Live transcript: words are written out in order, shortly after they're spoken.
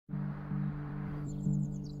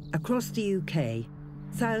Across the UK,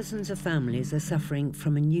 thousands of families are suffering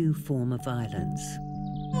from a new form of violence.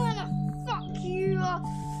 I'm gonna fuck you up.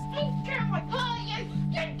 Get out of my way!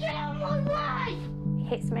 Get out of my way! He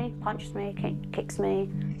hits me, punches me, kicks me.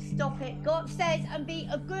 Stop it. Go upstairs and be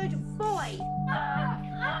a good boy.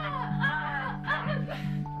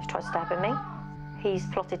 He's tried stabbing me. He's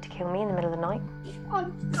plotted to kill me in the middle of the night.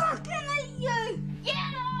 I'm fucking at you! Get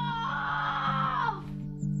off!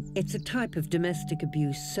 It's a type of domestic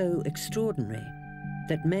abuse so extraordinary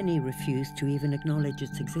that many refuse to even acknowledge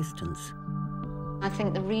its existence. I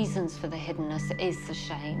think the reasons for the hiddenness is the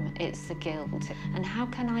shame, it's the guilt. And how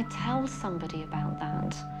can I tell somebody about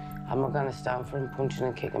that? I'm not going to stand for him punching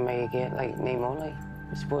and kicking me again, like Nemo, like.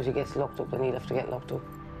 I suppose he gets locked up, then he'd have to get locked up.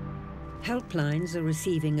 Helplines are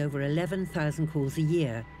receiving over 11,000 calls a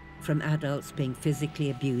year from adults being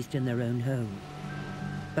physically abused in their own home.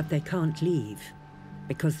 But they can't leave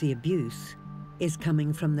because the abuse is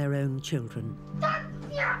coming from their own children.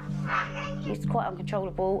 He's quite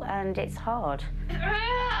uncontrollable and it's hard.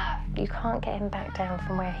 You can't get him back down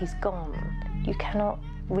from where he's gone. You cannot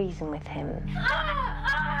reason with him.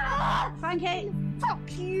 Frankie, fuck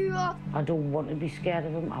you! I don't want to be scared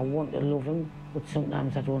of him, I want to love him, but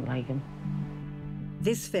sometimes I don't like him.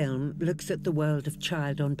 This film looks at the world of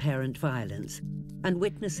child-on-parent violence and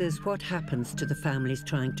witnesses what happens to the families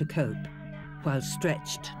trying to cope while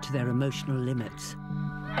stretched to their emotional limits.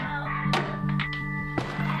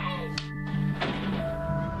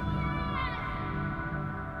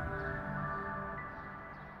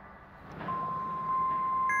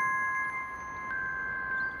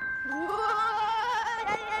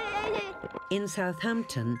 In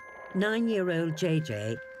Southampton, 9-year-old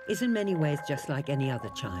JJ is in many ways just like any other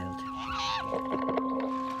child.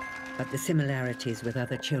 But the similarities with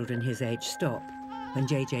other children his age stop when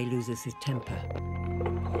JJ loses his temper. Out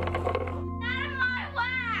of my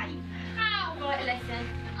way! Ow! Right, listen.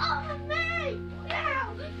 Off of me!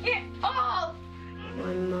 Ow! Get off!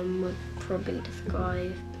 My mum would probably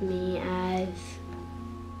describe me as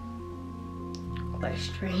quite a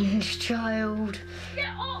strange child.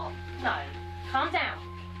 Get off! No, calm down.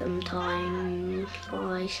 Sometimes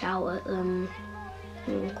I shout at them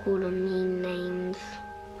and call them mean names.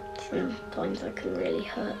 Sometimes I can really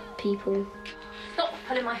hurt people. Stop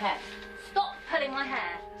pulling my hair. Stop pulling my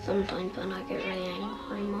hair. Sometimes when I get really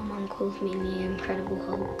angry, my mum calls me the Incredible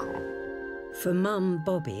Hulk. For Mum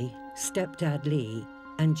Bobby, stepdad Lee,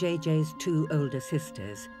 and JJ's 2 older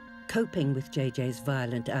sisters, coping with JJ's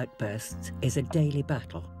violent outbursts is a daily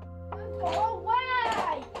battle. Go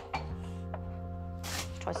away!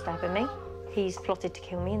 He's tried stabbing me. He's plotted to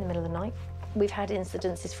kill me in the middle of the night. We've had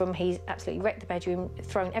incidences from he's absolutely wrecked the bedroom,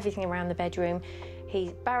 thrown everything around the bedroom.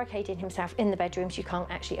 He's barricaded himself in the bedroom so you can't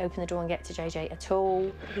actually open the door and get to JJ at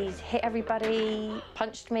all. He's hit everybody,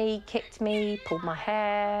 punched me, kicked me, pulled my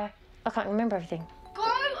hair. I can't remember everything. Go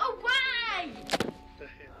away!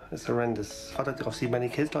 It's horrendous. I don't think I've seen many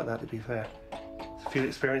kids like that, to be fair. A few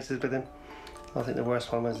experiences with him. I think the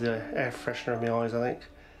worst one was the air freshener in my eyes, I think.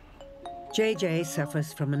 JJ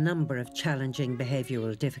suffers from a number of challenging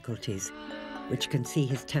behavioural difficulties, which can see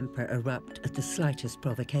his temper erupt at the slightest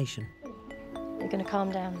provocation. You're going to calm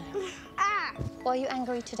down now. Ah! Why are you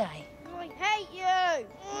angry today? I hate you!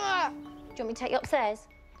 Do you want me to take you upstairs?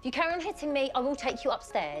 If you carry on hitting me, I will take you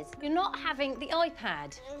upstairs. You're not having the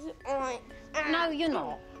iPad. No, you're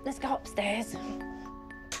not. Let's go upstairs.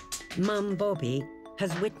 Mum Bobby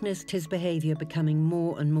has witnessed his behaviour becoming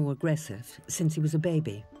more and more aggressive since he was a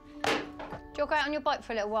baby. Do you want to go out on your bike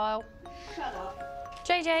for a little while? Shut up.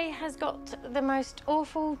 JJ has got the most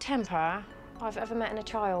awful temper I've ever met in a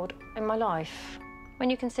child in my life. When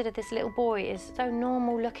you consider this little boy is so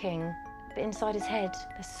normal looking, but inside his head,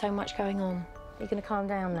 there's so much going on. You're going to calm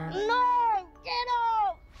down now. No! Get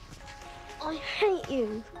off! I hate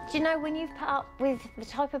you. Do you know, when you've put up with the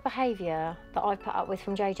type of behaviour that I've put up with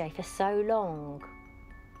from JJ for so long,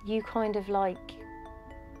 you kind of, like,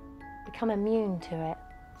 become immune to it.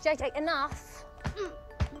 JJ, enough!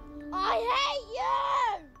 I hate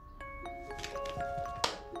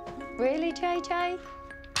you! Really, JJ?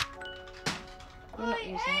 I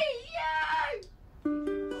hate you!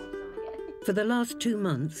 For the last 2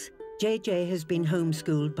 months, JJ has been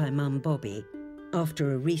homeschooled by Mum Bobby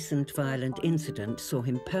after a recent violent incident saw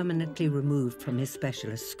him permanently removed from his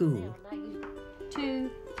specialist school. 2,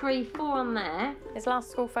 3, 4 on there. His last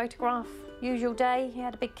school photograph, usual day, he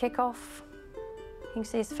had a big kick-off. You can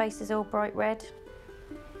see his face is all bright red.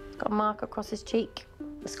 He's got a mark across his cheek.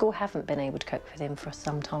 The school haven't been able to cope with him for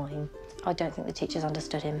some time. I don't think the teachers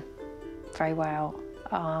understood him very well.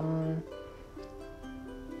 And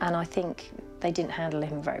I think they didn't handle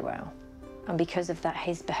him very well. And because of that,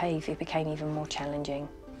 his behaviour became even more challenging.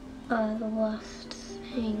 The worst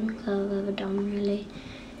thing I've ever done, really.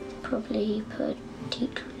 Probably put a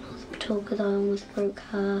teacher in hospital because I almost broke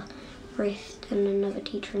her wrist, and another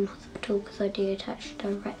teacher in hospital because I detached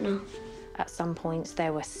her retina. At some points,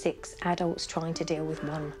 there were 6 adults trying to deal with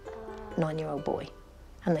one 9-year-old boy,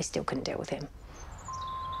 and they still couldn't deal with him.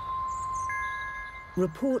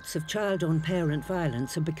 Reports of child-on-parent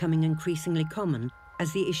violence are becoming increasingly common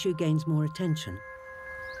as the issue gains more attention.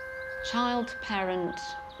 Child-parent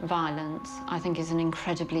violence, I think, is an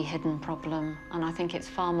incredibly hidden problem, and I think it's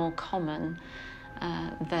far more common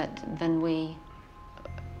than we,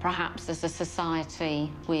 perhaps as a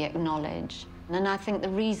society, we acknowledge. And I think the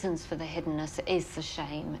reasons for the hiddenness is the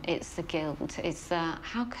shame, it's the guilt, it's the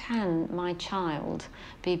how can my child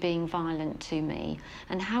be being violent to me,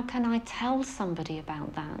 and how can I tell somebody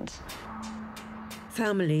about that?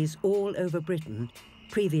 Families all over Britain,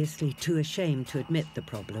 previously too ashamed to admit the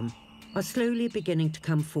problem, are slowly beginning to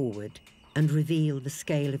come forward and reveal the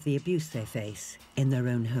scale of the abuse they face in their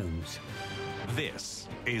own homes. This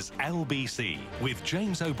is LBC with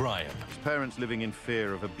James O'Brien. Parents living in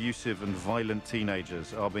fear of abusive and violent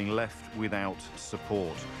teenagers are being left without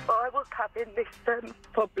support. I was having this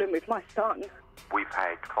problem with my son. We've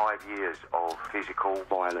had 5 years of physical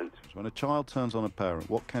violence. When a child turns on a parent,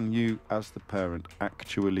 what can you, as the parent,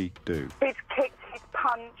 actually do? He's kicked, he's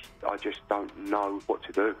punched. I just don't know what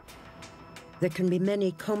to do. There can be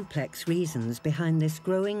many complex reasons behind this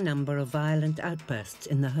growing number of violent outbursts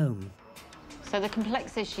in the home. So the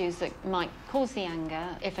complex issues that might cause the anger,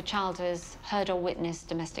 if a child has heard or witnessed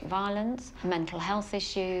domestic violence, mental health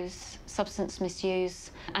issues, substance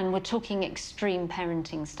misuse, and we're talking extreme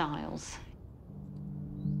parenting styles.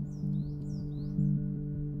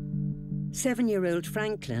 7-year-old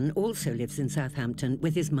Franklin also lives in Southampton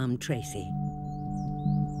with his mum, Tracy.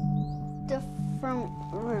 The front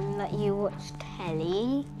room that you watch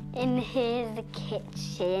telly. In here's the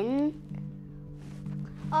kitchen.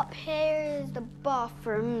 Up here is the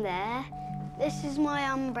bathroom there. This is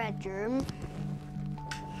my bedroom.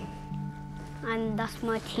 And that's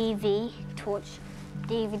my TV to watch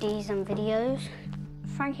DVDs and videos.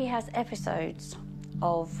 Frankie has episodes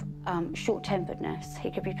of short-temperedness. He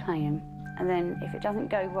could be playing, and then if it doesn't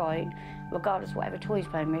go right, regardless of whatever toy he's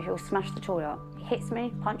playing with, he'll smash the toy up. He hits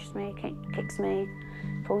me, punches me, kicks me,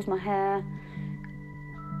 pulls my hair,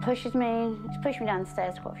 pushes me. He's pushed me down the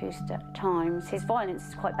stairs quite a few times. His violence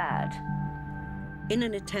is quite bad. In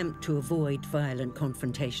an attempt to avoid violent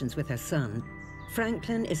confrontations with her son,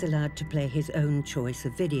 Franklin is allowed to play his own choice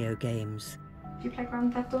of video games. Do you play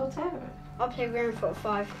Grand Theft Auto? I play Grand Theft Auto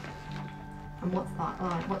 5. And what's that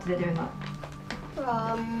like? What do they do in that?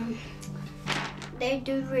 They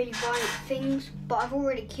do really violent things, but I've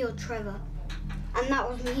already killed Trevor. And that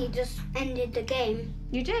was me, he just ended the game.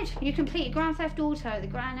 You did. You completed Grand Theft Auto at the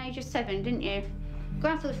grand age of 7, didn't you?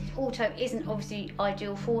 Grand Theft Auto isn't obviously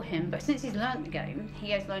ideal for him, but since he's learnt the game,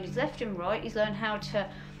 he has learned his left and right, he's learned how to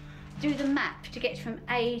do the map to get from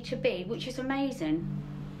A to B, which is amazing.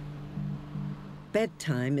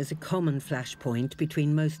 Bedtime is a common flashpoint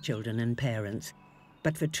between most children and parents,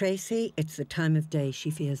 but for Tracy, it's the time of day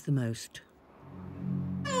she fears the most.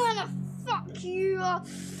 I'm gonna fuck you up.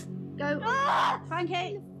 Go.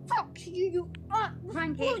 Frankie! Fuck you up.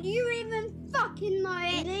 Frankie! Well, you even fucking know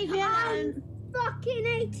it. Leave me alone. I'm fucking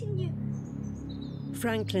hating you.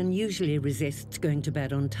 Franklin usually resists going to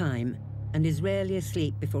bed on time and is rarely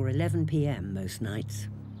asleep before 11 p.m. most nights.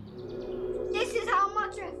 This is how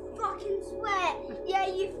much I fucking swear. Yeah,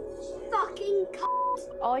 you fucking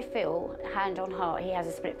cunt. I feel, hand on heart, he has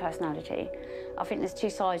a split personality. I think there's 2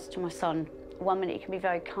 sides to my son. One minute he can be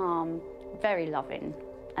very calm, very loving,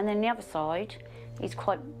 and then the other side, he's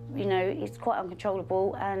quite, you know, he's quite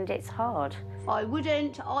uncontrollable, and it's hard. I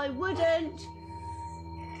wouldn't.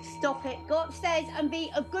 Stop it. Go upstairs and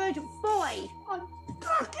be a good boy. I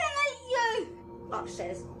fucking hate you.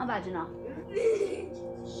 Upstairs. I've had enough.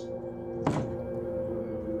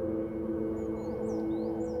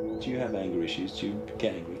 Do you have anger issues? Do you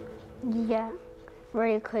get angry? Yeah,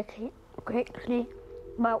 really quickly.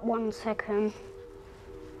 About 1 second.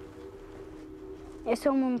 If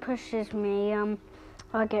someone pushes me,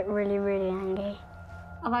 I get really, really angry.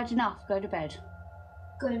 I've had enough. Go to bed.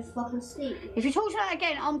 Go to fucking sleep. If you talk to that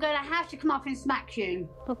again, I'm going to have to come up and smack you.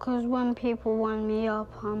 Because when people wind me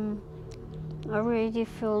up, I really do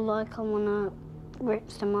feel like I want to rip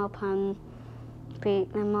them up and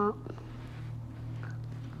beat them up.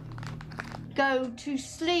 Go to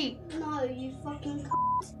sleep. No, you fucking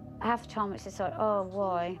Half the time it's just like, oh,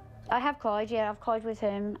 why? I have cried, yeah, I've cried with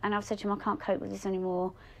him, and I've said to him, I can't cope with this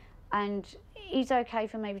anymore. and he's okay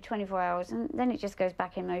for maybe 24 hours, and then it just goes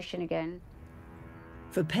back in motion again.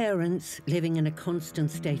 For parents living in a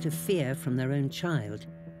constant state of fear from their own child,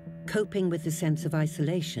 coping with the sense of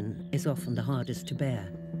isolation is often the hardest to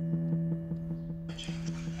bear.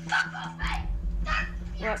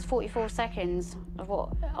 That's 44 seconds of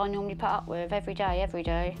what I normally put up with every day, every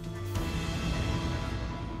day.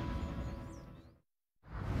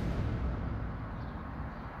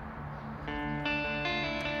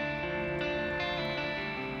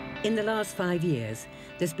 In the last 5 years,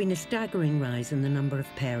 there's been a staggering rise in the number of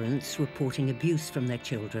parents reporting abuse from their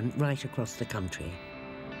children right across the country.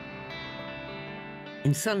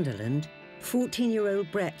 In Sunderland,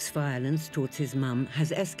 14-year-old Brett's violence towards his mum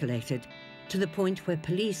has escalated to the point where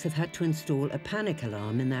police have had to install a panic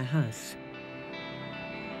alarm in their house.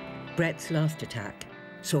 Brett's last attack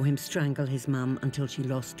saw him strangle his mum until she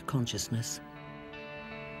lost consciousness.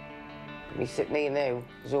 He's sitting here now,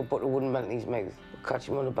 there's no butter wouldn't melt in his mouth. We'll catch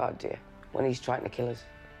him on a bad day when he's trying to kill us.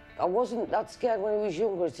 I wasn't that scared when he was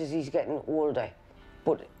younger, it's as he's getting older.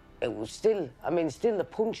 But it was still, I mean, still the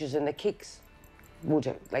punches and the kicks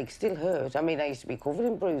would, like, still hurt. I mean, I used to be covered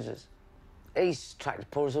in bruises. He's tried to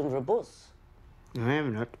pull us under a bus. I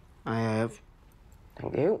have not. I have.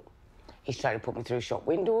 Thank you. He's tried to put me through shop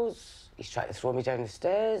windows. He's tried to throw me down the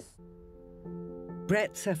stairs.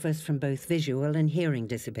 Brett suffers from both visual and hearing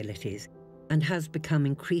disabilities and has become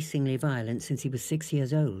increasingly violent since he was 6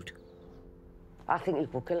 years old. I think he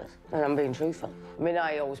will kill us, and I'm being truthful. I mean,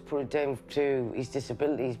 I always put it down to his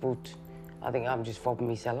disabilities, but I think I'm just fobbing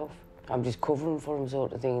myself off. I'm just covering for him,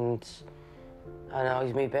 sort of thing. I know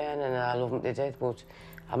he's my bairn and I love him to death, but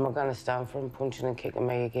I'm not going to stand for him punching and kicking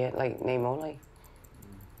me again, like Nemo, like.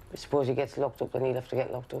 I suppose he gets locked up, then he'll have to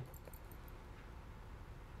get locked up.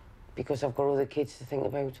 Because I've got other kids to think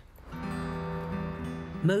about.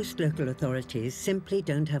 Most local authorities simply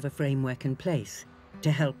don't have a framework in place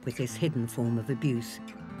to help with this hidden form of abuse,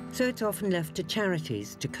 so it's often left to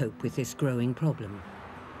charities to cope with this growing problem.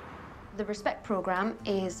 The Respect programme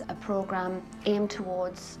is a programme aimed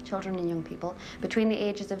towards children and young people between the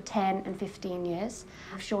ages of 10 and 15 years.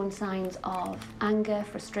 Have shown signs of anger,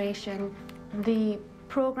 frustration. The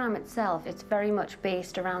programme itself, it's very much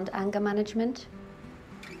based around anger management.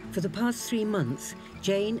 For the past 3 months,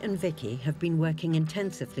 Jane and Vicky have been working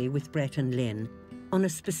intensively with Brett and Lynn on a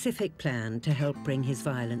specific plan to help bring his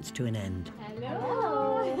violence to an end.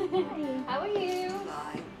 Hello. How are you?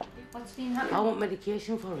 Hi. What's been happening? I want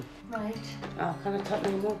medication for him. Right. Oh, can I tap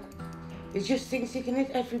him up? He just thinks he can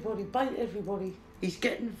hit everybody, bite everybody. He's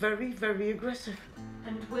getting very, very aggressive.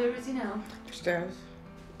 And where is he now? Upstairs.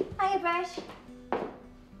 Hiya, Brett.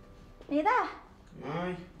 Are you there?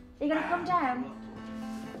 Aye. Are you going to come down?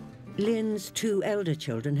 Lynn's 2 elder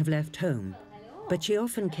children have left home, but she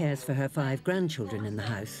often cares for her 5 grandchildren in the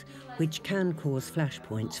house, which can cause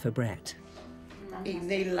flashpoints for Brett. He's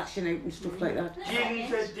nearly lashing out and stuff like that. Jimmy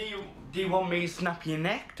said, do you want me to snap your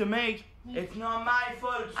neck to me? It's not my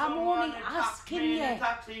fault. I'm only asking you. In a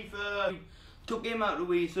taxi for... Took him out the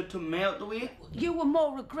way, so took me out the way. You were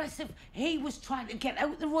more aggressive. He was trying to get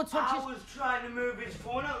out the road. So I was trying to move his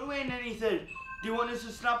phone out the way, and then he said, do you want us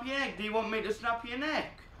to snap your neck? Do you want me to snap your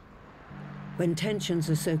neck? When tensions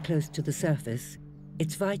are so close to the surface,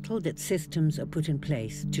 it's vital that systems are put in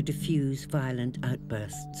place to diffuse violent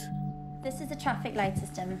outbursts. This is a traffic light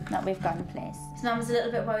system that we've got in place. So I was a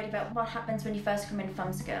little bit worried about what happens when you first come in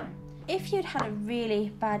from school. If you'd had a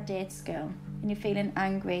really bad day at school and you're feeling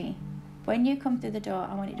angry, when you come through the door,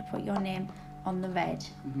 I want you to put your name on the red.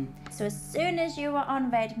 So as soon as you are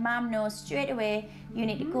on red, Mum knows straight away you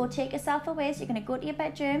need to go take yourself away. So you're going to go to your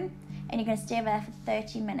bedroom and you're going to stay there for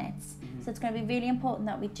 30 minutes. So it's going to be really important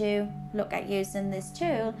that we do look at using this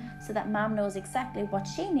tool so that Mum knows exactly what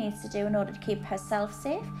she needs to do in order to keep herself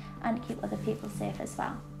safe and to keep other people safe as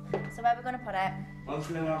well. So where are we going to put it?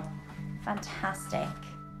 Fantastic.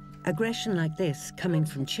 Aggression like this, coming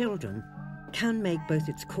from children, can make both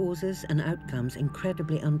its causes and outcomes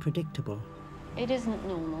incredibly unpredictable. It isn't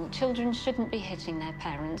normal. Children shouldn't be hitting their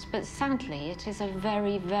parents, but sadly it is a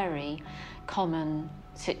very, very common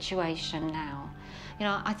situation now. You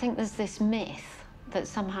know, I think there's this myth that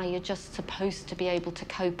somehow you're just supposed to be able to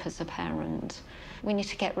cope as a parent. We need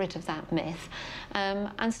to get rid of that myth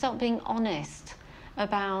and start being honest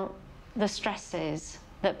about the stresses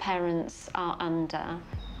that parents are under.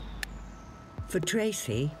 For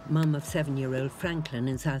Tracy, mum of 7-year-old Franklin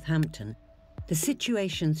in Southampton, the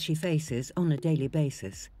situations she faces on a daily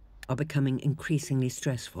basis are becoming increasingly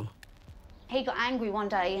stressful. He got angry one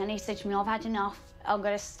day and he said to me, I've had enough, I'm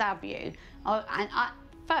going to stab you.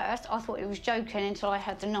 First, I thought he was joking until I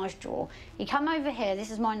heard the knife drawer. He come over here, this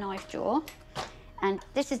is my knife drawer, And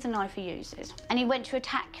this is the knife he uses. And he went to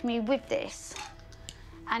attack me with this.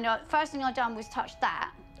 And first thing I done was touch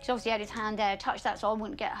that, because obviously he had his hand there, touch that so I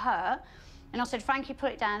wouldn't get hurt. And I said, Frankie,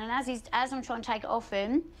 put it down. And as I'm trying to take it off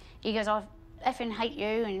him, he goes, I effing hate you,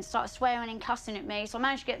 and started swearing and cussing at me. So I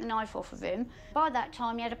managed to get the knife off of him. By that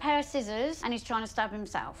time, he had a pair of scissors and he's trying to stab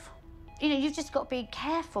himself. You know, you've just got to be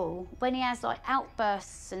careful when he has like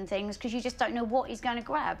outbursts and things, because you just don't know what he's going to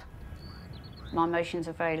grab. My emotions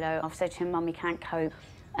are very low. I've said to him, Mum, he can't cope.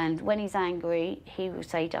 And when he's angry, he will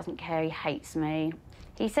say he doesn't care, he hates me.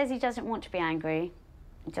 He says he doesn't want to be angry.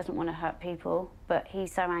 He doesn't want to hurt people, but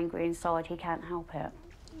he's so angry inside he can't help it.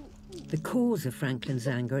 The cause of Franklin's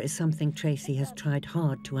anger is something Tracy has tried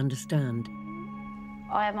hard to understand.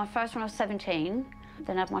 I had my first when I was 17,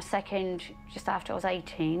 then I had my second just after I was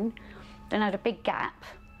 18, then I had a big gap,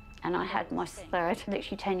 and I had my third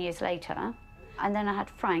literally 10 years later, and then I had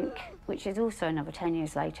Frank, which is also another 10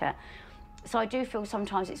 years later. So I do feel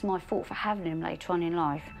sometimes it's my fault for having him later on in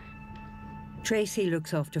life. Tracy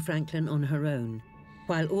looks after Franklin on her own,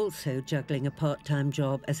 while also juggling a part-time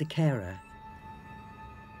job as a carer.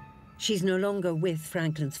 She's no longer with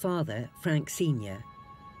Franklin's father, Frank Sr.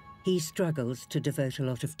 He struggles to devote a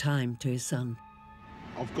lot of time to his son.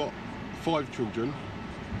 I've got 5 children.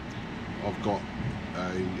 I've got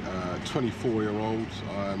a 24-year-old.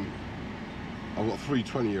 I've got 3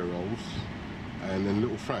 20-year-olds, and then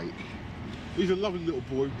little Frank. He's a lovely little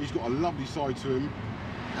boy. He's got a lovely side to him,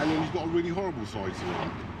 and then he's got a really horrible side to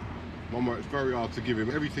him. Mama, it's very hard to give him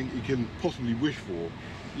everything he can possibly wish for.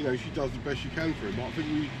 You know, she does the best she can for him, but I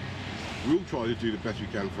think we all try to do the best we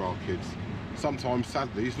can for our kids. Sometimes,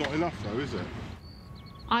 sadly, it's not enough though, is it?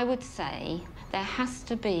 I would say there has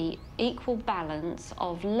to be equal balance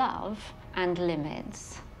of love and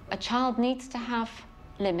limits. A child needs to have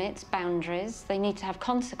limits, boundaries, they need to have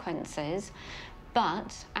consequences,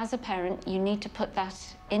 but as a parent, you need to put that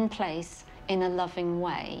in place in a loving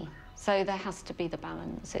way. So there has to be the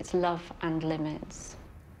balance. It's love and limits.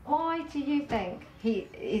 Why do you think he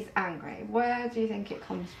is angry? Where do you think it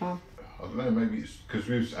comes from? I don't know, maybe it's because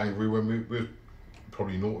we was angry when we were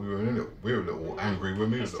probably not, we were a little angry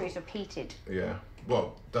when we were little. History's repeated. Yeah,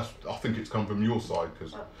 well, I think it's come from your side,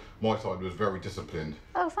 because my side was very disciplined.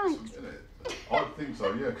 Oh, thanks. I think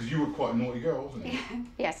so, yeah, because you were quite a naughty girl, wasn't you?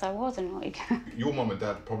 Yes, I was a naughty girl. Your mum and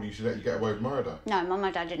dad probably used to let you get away with murder. No, Mum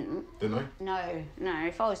and Dad didn't. Didn't they? No.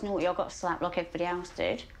 If I was naughty, I got slapped like everybody else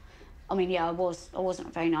did. I mean, yeah, I wasn't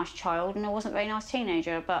a very nice child and I wasn't a very nice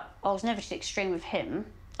teenager, but I was never to the extreme with him.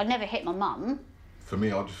 I'd never hit my mum. For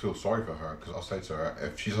me, I just feel sorry for her, because I say to her,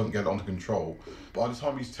 if she doesn't get it under control, by the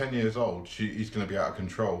time he's 10 years old, he's going to be out of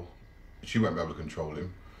control. She won't be able to control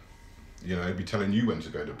him. You know, he'd be telling you when to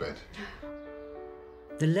go to bed.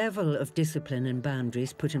 The level of discipline and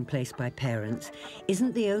boundaries put in place by parents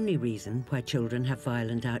isn't the only reason why children have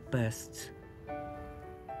violent outbursts.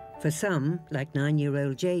 For some, like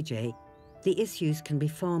 9-year-old JJ, the issues can be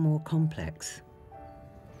far more complex.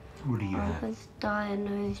 What do you have? I was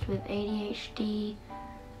diagnosed with ADHD,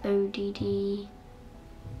 ODD.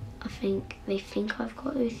 They think I've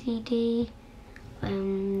got OCD.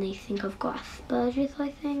 They think I've got Asperger's,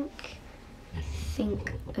 I think. I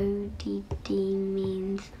think ODD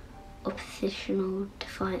means oppositional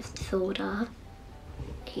defiance disorder.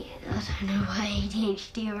 I don't know what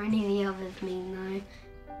ADHD or any of the others mean, though.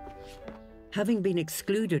 Having been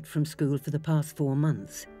excluded from school for the past 4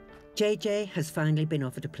 months, JJ has finally been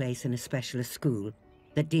offered a place in a specialist school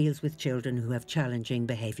that deals with children who have challenging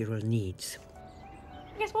behavioural needs.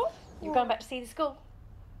 Guess what? You're going back to see the school.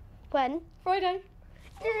 When? Friday.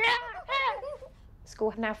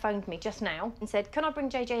 School have now phoned me just now and said, can I bring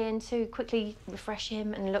JJ in to quickly refresh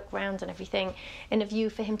him and look round and everything in a view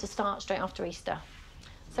for him to start straight after Easter.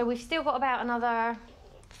 So we've still got about another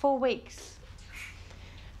 4 weeks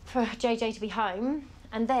for JJ to be home,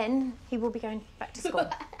 and then he will be going back to school.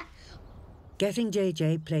 Getting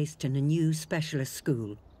JJ placed in a new specialist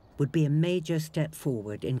school would be a major step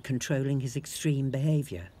forward in controlling his extreme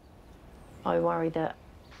behaviour. I worry that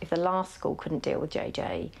if the last school couldn't deal with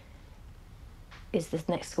JJ, is this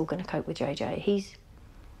next school going to cope with JJ? He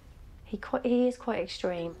is quite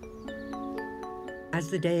extreme.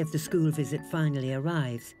 As the day of the school visit finally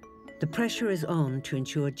arrives, the pressure is on to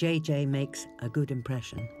ensure JJ makes a good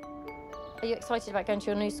impression. Are you excited about going to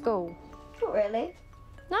your new school? Not really.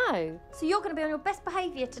 No. So you're going to be on your best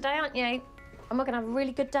behaviour today, aren't you? And we're going to have a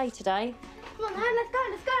really good day today. Come on, then,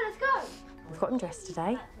 let's go. We've got him dressed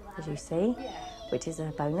today, as you see, which is a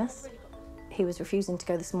bonus. He was refusing to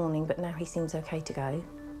go this morning, but now he seems okay to go.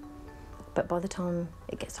 But by the time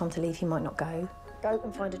it gets time to leave, he might not go. Go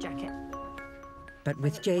and find a jacket. But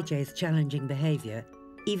with JJ's challenging behaviour,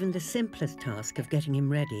 Even the simplest task of getting him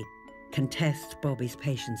ready can test Bobby's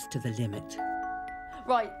patience to the limit.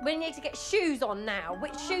 Right, we need to get shoes on now.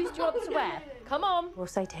 Which shoes do you want to wear? Come on. We'll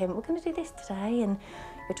say to him, we're going to do this today, and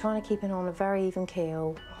you're trying to keep him on a very even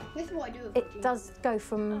keel. This is what I do. It does go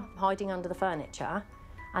from hiding under the furniture,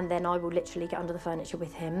 and then I will literally get under the furniture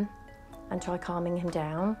with him and try calming him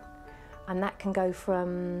down. And that can go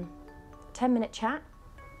from a 10-minute chat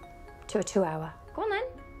to a 2-hour. Go on then.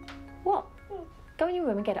 What? Go in your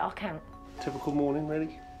room and get it, I'll count. Typical morning,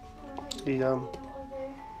 really. He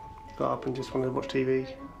got up and just wanted to watch TV,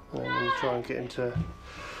 and when you try and get him to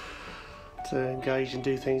engage and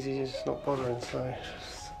do things, he's just not bothering, so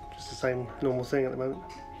it's just the same normal thing at the moment.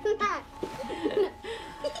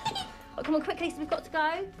 Oh, come on, quickly, so we've got to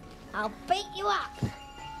go. I'll beat you up.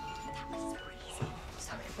 That was so easy.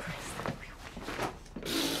 So impressed.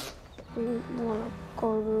 I want to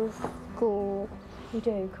go to school. You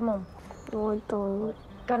do, come on. No, I don't.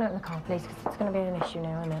 Go and open the car, please, because it's going to be an issue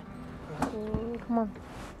now, isn't it? Come on.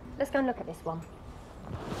 Let's go and look at this one.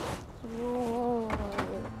 No.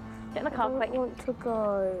 Get in the car quick. I want to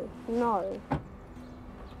go. No.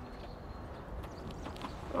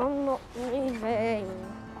 I'm not leaving.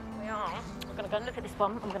 We are. We're going to go and look at this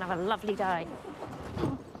one. I'm going to have a lovely day.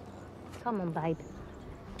 Come on, babe.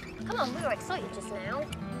 Come on, we were excited just now.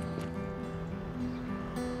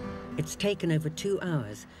 It's taken over 2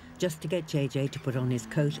 hours just to get JJ to put on his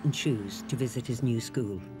coat and shoes to visit his new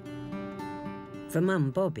school. For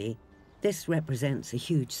Mum Bobby, this represents a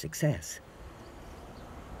huge success.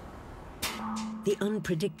 The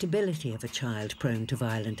unpredictability of a child prone to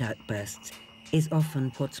violent outbursts is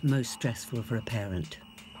often what's most stressful for a parent.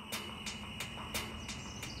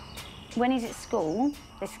 When he's at school,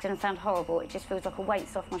 this is going to sound horrible, it just feels like a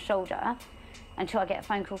weight's off my shoulder until I get a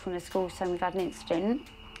phone call from the school saying we've had an incident.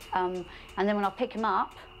 And then when I pick him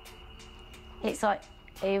up, it's like,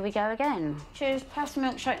 here we go again. Cheers, pass the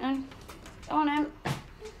milkshake then. Go on, Em.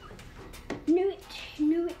 Knew it,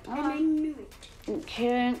 and I knew it. Thank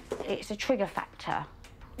you. It's a trigger factor.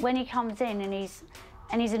 When he comes in and he's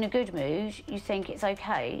in a good mood, you think it's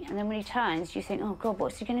okay, and then when he turns, you think, oh God,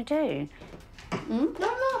 what's he going to do? No, Mum,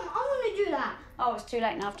 I want to do that. Oh, it's too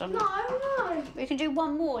late now, I've done that. No. We can do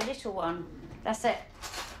one more, a little one. That's it.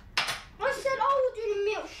 I said I would do the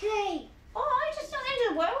milkshake. Oh, it's just not the end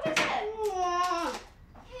of the world, is it?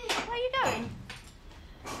 Where are you going?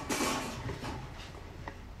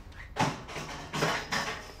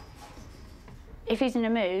 If he's in a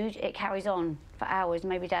mood, it carries on for hours,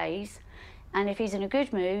 maybe days. And if he's in a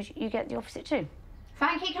good mood, you get the opposite too.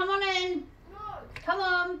 Frankie, come on in. No. Come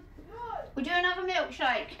on. No. We'll do another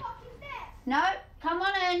milkshake. No, come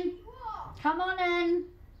on in. What? Come on in.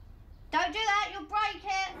 Don't do that, you'll break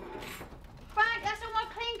it. Frank, that's all my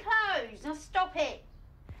clean clothes. Now stop it.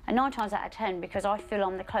 And 9 times out of 10, because I feel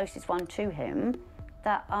I'm the closest one to him,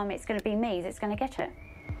 that it's going to be me that's going to get it.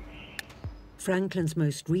 Franklin's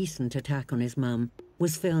most recent attack on his mum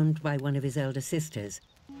was filmed by one of his elder sisters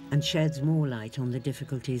and sheds more light on the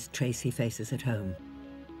difficulties Tracy faces at home.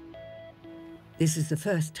 This is the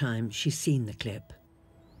first time she's seen the clip.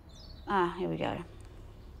 Ah, here we go.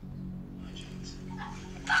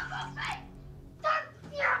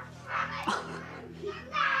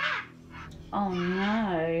 Oh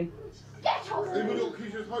no. Get off me!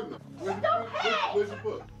 Where's the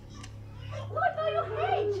book? What about your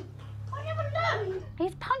head? I never know.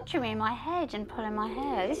 He's punching me in my head and pulling my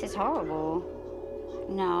hair. This is horrible.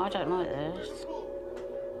 No, I don't like this.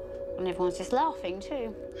 And everyone's just laughing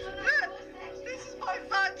too. This is my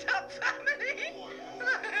fucked up family.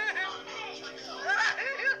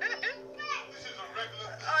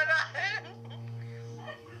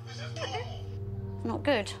 Not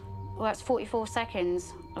good. Well, that's 44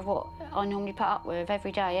 seconds of what I normally put up with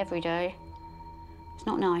every day, It's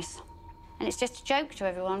not nice. And it's just a joke to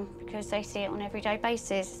everyone because they see it on an everyday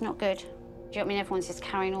basis. It's not good. Do you know what I mean? Everyone's just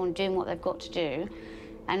carrying on doing what they've got to do.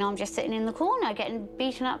 And I'm just sitting in the corner getting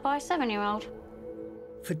beaten up by a 7-year-old.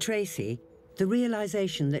 For Tracy, the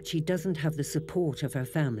realisation that she doesn't have the support of her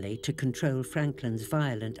family to control Franklin's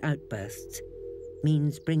violent outbursts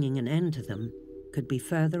means bringing an end to them could be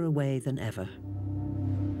further away than ever.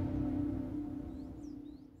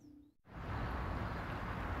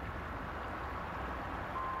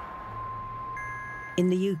 In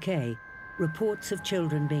the UK, reports of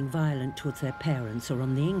children being violent towards their parents are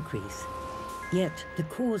on the increase. Yet the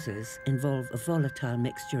causes involve a volatile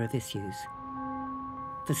mixture of issues.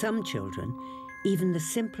 For some children, even the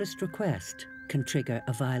simplest request can trigger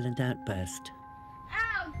a violent outburst.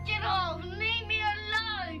 Ow, get off! Leave me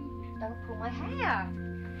alone! Don't pull my hair.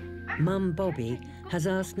 Mum Bobby has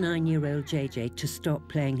asked 9-year-old JJ to stop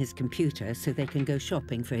playing his computer so they can go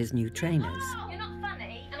shopping for his new trainers. You're not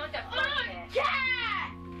funny, and I don't like it.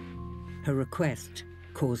 Yeah! Her request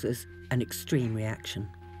causes an extreme reaction.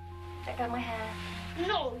 Let go of my hair.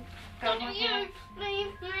 No! Not you! Leave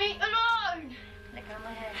me alone! Let go of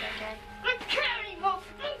my hair, JJ. I can't anymore!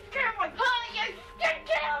 I can't hurt you! Get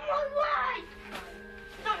out of my way!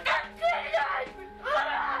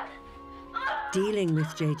 Dealing with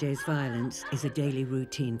JJ's violence is a daily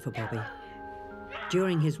routine for Bobby.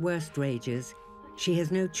 During his worst rages, she has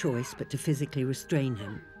no choice but to physically restrain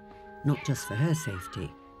him, not just for her safety,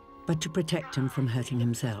 but to protect him from hurting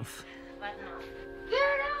himself. Get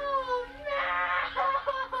off!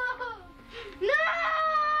 No! No!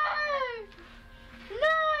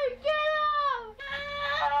 No! Get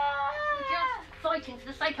off! You're just fighting for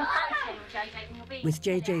the sake of fighting, JJ, and you're being... With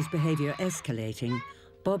JJ's behaviour escalating,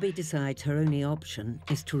 Bobby decides her only option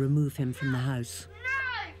is to remove him from the house.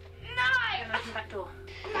 No! Open the back door.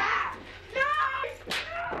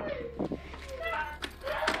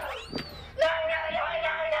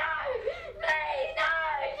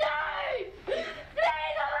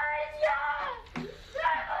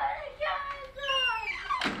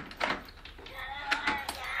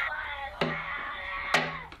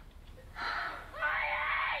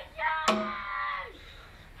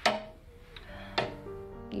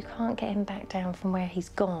 You can't get him back down from where he's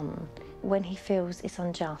gone. When he feels it's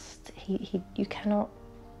unjust, you cannot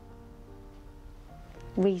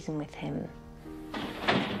reason with him.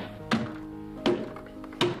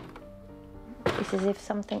 It's as if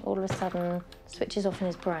something all of a sudden switches off in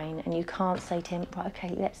his brain and you can't say to him, right,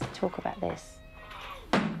 okay, let's talk about this.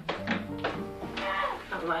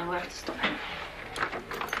 Otherwise, we'll have to stop him.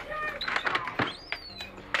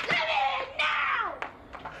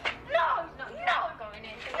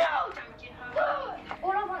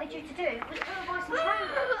 All I wanted you to do was go and buy some clothes.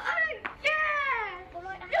 I don't care! No,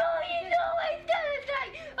 you always gonna say,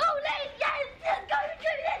 oh, yes, go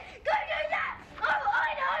do this, go do that. Oh, I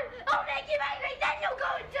know, I'll make you angry, then you'll go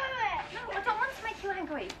and do it. No, I don't want to make you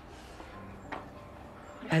angry.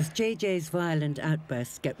 As JJ's violent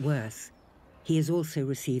outbursts get worse, he has also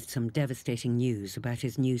received some devastating news about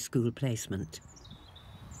his new school placement.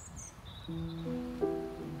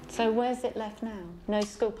 So where's it left now? No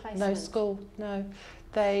school placement? No school, no.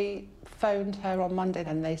 They phoned her on Monday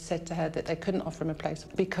and they said to her that they couldn't offer him a place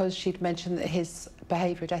because she'd mentioned that his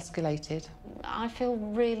behaviour had escalated. I feel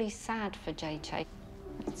really sad for JJ.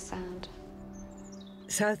 It's sad.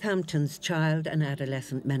 Southampton's Child and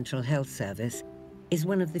Adolescent Mental Health Service is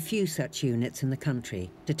one of the few such units in the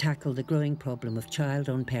country to tackle the growing problem of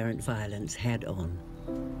child-on-parent violence head-on.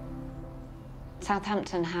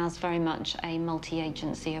 Southampton has very much a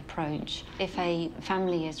multi-agency approach. If a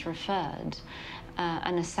family is referred,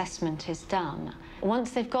 an assessment is done.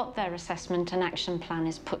 Once they've got their assessment, an action plan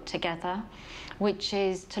is put together, which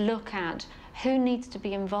is to look at who needs to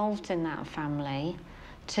be involved in that family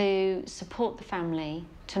to support the family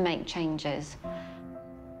to make changes.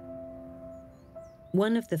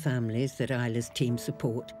 One of the families that Isla's team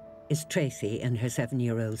support is Tracy and her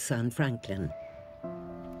 7-year-old son, Franklin.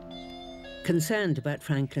 Concerned about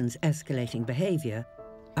Franklin's escalating behaviour,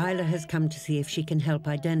 Isla has come to see if she can help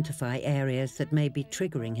identify areas that may be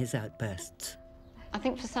triggering his outbursts. I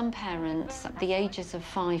think for some parents, the ages of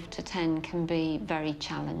 5 to 10 can be very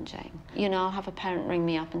challenging. You know, I'll have a parent ring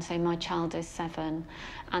me up and say, my child is 7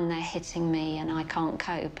 and they're hitting me and I can't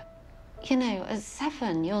cope. You know, at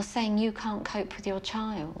 7, you're saying you can't cope with your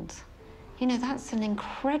child. You know, that's an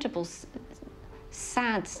incredible,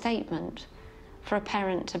 sad statement for a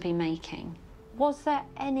parent to be making. Was there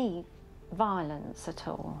any violence at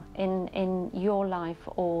all in your life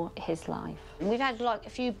or his life? We've had like a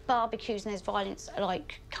few barbecues and there's violence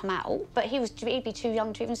like come out, but he'd be too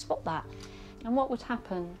young to even spot that. And what would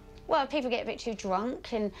happen? Well, people get a bit too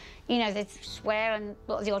drunk and, you know, they'd swear and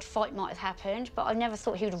the odd fight might have happened, but I never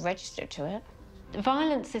thought he would have registered to it.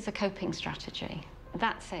 Violence is a coping strategy.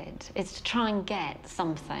 That's it. It's to try and get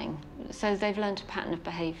something. So they've learned a pattern of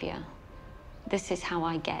behaviour. This is how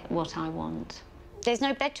I get what I want. There's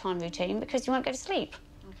no bedtime routine because he won't go to sleep.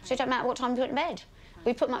 So it don't matter what time we put him in bed.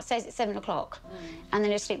 We put him upstairs at 7 o'clock and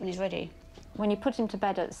then he'll sleep when he's ready. When you put him to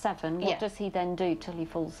bed at 7, what does he then do till he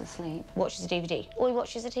falls asleep? Watches a DVD. Or he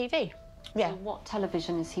watches a TV. Yeah. So what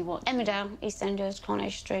television is he watching? Emmerdale, EastEnders,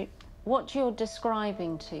 Coronation Street. What you're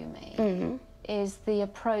describing to me is the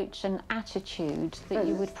approach and attitude that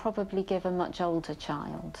you would probably give a much older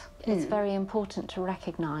child. It's very important to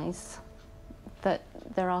recognise that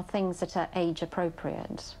there are things that are age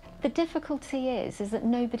appropriate. The difficulty is that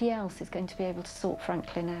nobody else is going to be able to sort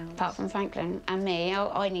Franklin out. Apart from Franklin and me,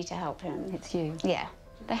 I need to help him. It's you. Yeah.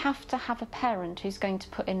 They have to have a parent who's going to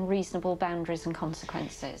put in reasonable boundaries and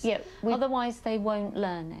consequences. Yeah. Otherwise, they won't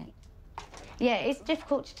learn it. Yeah, it's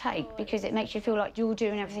difficult to take because it makes you feel like you're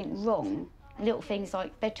doing everything wrong. Little things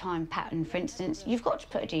like bedtime pattern, for instance, you've got to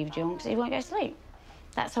put a DVD on because he won't go to sleep.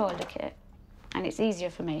 That's how I look at it. And it's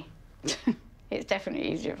easier for me. It's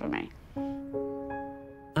definitely easier for me.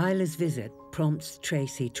 Isla's visit prompts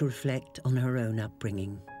Tracy to reflect on her own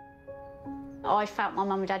upbringing. I felt my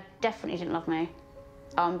mum and dad definitely didn't love me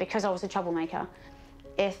because I was a troublemaker.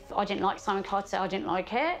 If I didn't like something, I'd say I didn't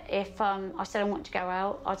like it. If I said I want to go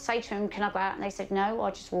out, I'd say to them, can I go out? And they said no,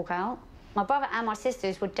 I'd just walk out. My brother and my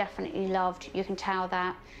sisters were definitely loved, you can tell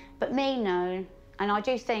that. But me, no. And I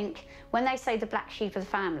do think when they say the black sheep of the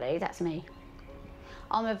family, that's me.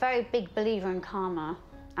 I'm a very big believer in karma,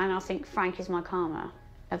 and I think Frank is my karma.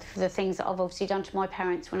 For the things that I've obviously done to my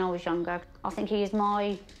parents when I was younger, I think he is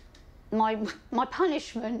my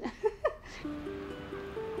punishment.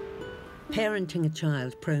 Parenting a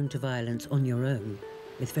child prone to violence on your own,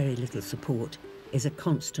 with very little support, is a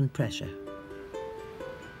constant pressure.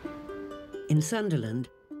 In Sunderland,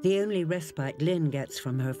 the only respite Lynn gets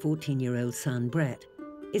from her 14-year-old son, Brett,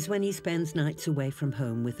 is when he spends nights away from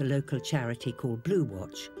home with a local charity called Blue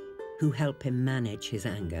Watch, who help him manage his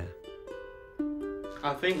anger.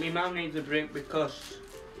 I think my mum needs a drink because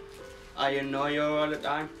I annoy her all the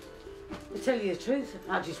time. To tell you the truth,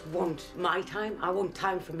 I just want my time. I want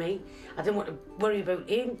time for me. I don't want to worry about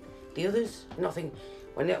him, the others, nothing.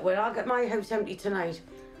 When I get my house empty tonight,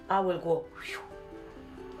 I will go, whew.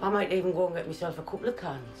 I might even go and get myself a couple of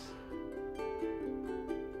cans.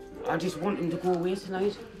 I just want him to go away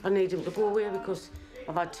tonight. I need him to go away because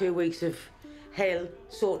I've had 2 weeks of hell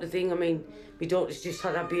sort of thing. I mean, my daughter's just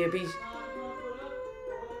had her babies.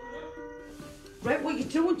 Right, what are you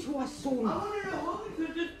doing to us, son? I want to know,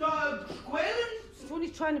 because just squealing. She's only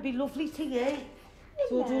trying to be lovely to you.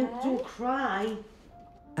 So don't cry.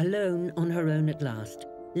 Alone on her own at last,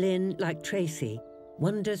 Lynn, like Tracy,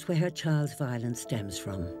 wonders where her child's violence stems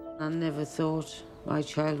from. I never thought my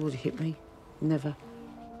child would hit me. Never.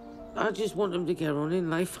 I just want him to get on in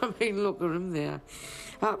life. I mean, look at him there.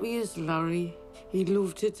 Happy as Larry. He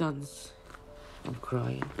loved to dance. I'm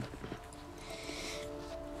crying.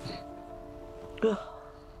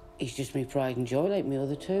 He's just my pride and joy, like my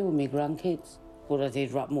other two, and my grandkids. But I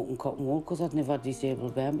did wrap him up in cotton wool because I'd never had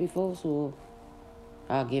disabled parent before, so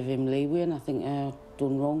I give him leeway, and I think I've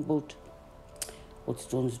done wrong, but what's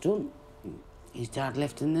done's done. His dad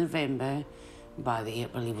left in November. By the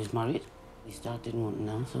April, he was married. His dad didn't want to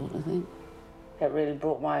know, sort of thing. It really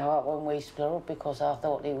broke my heart when we split up because I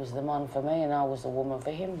thought he was the man for me and I was the woman for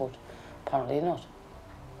him, but apparently not.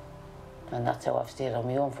 And that's how I've stayed on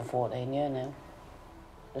my own for 14 years now.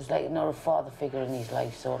 There's like not a father figure in his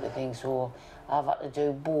life, sort of thing, so I've had to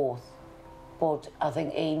do both. But I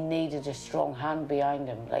think he needed a strong hand behind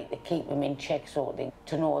him, like to keep him in check, sort of thing,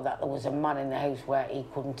 to know that there was a man in the house where he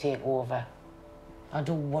couldn't take over. I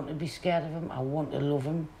don't want to be scared of him. I want to love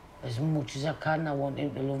him as much as I can. I want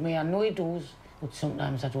him to love me. I know he does, but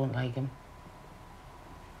sometimes I don't like him.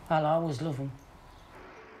 I'll always love him.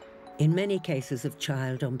 In many cases of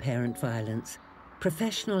child-on-parent violence,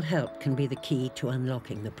 professional help can be the key to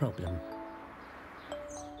unlocking the problem.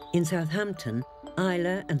 In Southampton,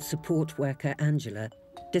 Isla and support worker Angela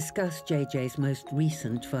discussed JJ's most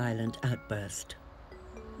recent violent outburst.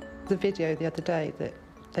 The video the other day that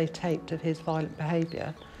they taped of his violent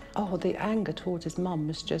behaviour, oh, the anger towards his mum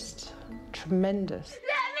was just tremendous.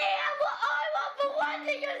 Let me have what I want for one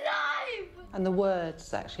thing alive! And the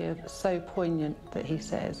words actually are so poignant that he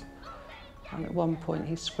says. And at one point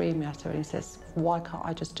he's screaming at her and he says, why can't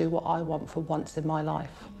I just do what I want for once in my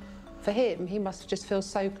life? For him, he must just feel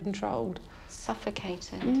so controlled.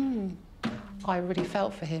 Suffocated. I really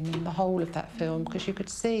felt for him in the whole of that film because you could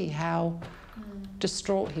see how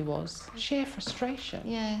distraught he was. Sheer frustration.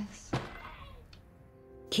 Yes.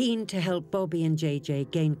 Keen to help Bobby and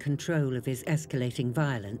JJ gain control of his escalating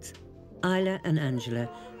violence, Isla and Angela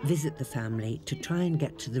visit the family to try and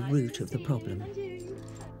get to the root of the problem.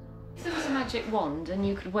 If there was a magic wand and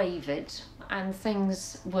you could wave it and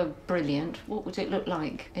things were brilliant, what would it look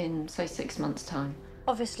like in, say, 6 months' time?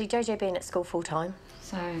 Obviously, JJ being at school full-time.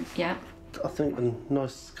 So, yeah. I think a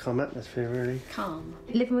nice, calm atmosphere, really. Calm.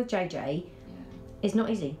 Living with JJ is not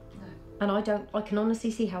easy. No. And I can honestly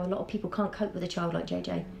see how a lot of people can't cope with a child like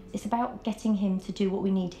JJ. It's about getting him to do what we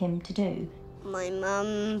need him to do. My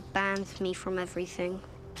mum bans me from everything.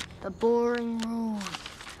 The boring rules.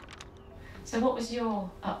 So what was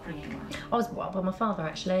your upbringing like? I was brought up by my father,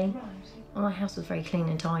 actually. Right. My house was very clean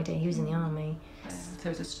and tidy. He was in the army. So it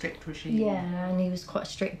was a strict regime. Yeah, and he was quite a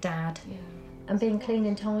strict dad. Yeah. And being clean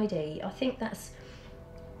and tidy, I think that's,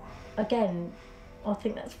 again, I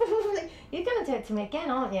think that's probably, you're going to do it to me again,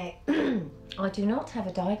 aren't you? I do not have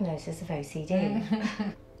a diagnosis of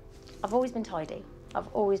OCD. I've always been tidy. I've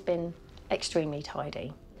always been extremely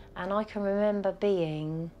tidy. And I can remember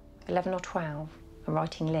being 11 or 12 and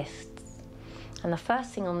writing lists. And the first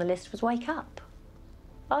thing on the list was wake up.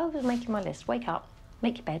 I was making my list. Wake up,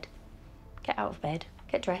 make your bed, get out of bed,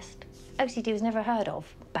 get dressed. OCD was never heard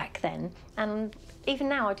of back then. And even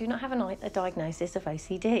now, I do not have a diagnosis of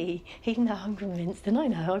OCD, even though I'm convinced, and I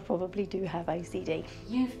know I probably do have OCD.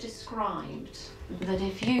 You've described that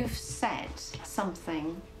if you've said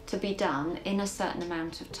something to be done in a certain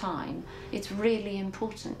amount of time, it's really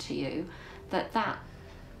important to you that that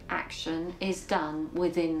action is done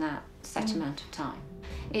within that set amount of time.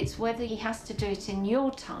 It's whether he has to do it in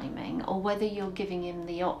your timing or whether you're giving him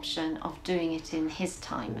the option of doing it in his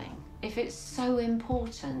timing. If it's so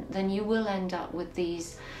important, then you will end up with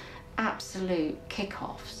these absolute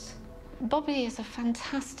kick-offs. Bobby is a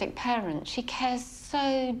fantastic parent. She cares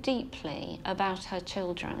so deeply about her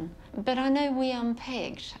children. But I know we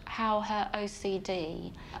unpicked how her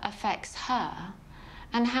OCD affects her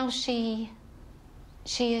and how she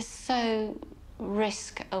is so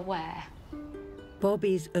risk-aware.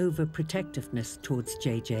 Bobby's overprotectiveness towards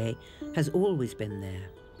JJ has always been there.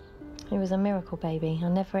 He was a miracle baby. I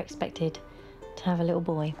never expected to have a little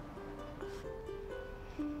boy.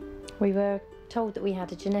 We were told that we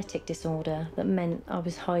had a genetic disorder that meant I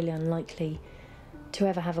was highly unlikely to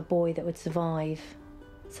ever have a boy that would survive.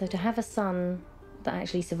 So to have a son that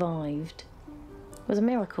actually survived was a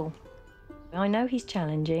miracle. I know he's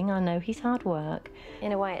challenging, I know he's hard work.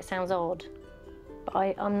 In a way it sounds odd,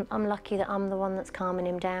 but I'm lucky that I'm the one that's calming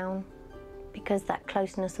him down, because that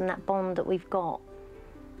closeness and that bond that we've got,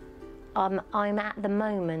 I'm at the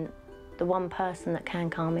moment the one person that can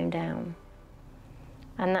calm him down,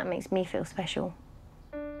 and that makes me feel special.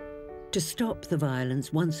 To stop the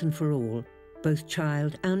violence once and for all, both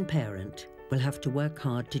child and parent will have to work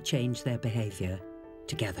hard to change their behaviour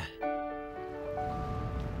together.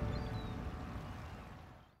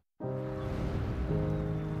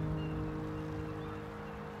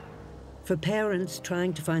 For parents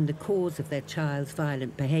trying to find the cause of their child's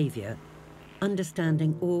violent behaviour,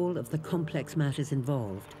 understanding all of the complex matters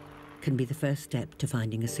involved can be the first step to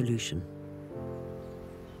finding a solution.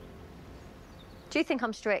 Do you think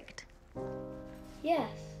I'm strict?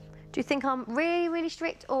 Yes. Do you think I'm really, really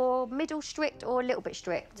strict, or middle strict, or a little bit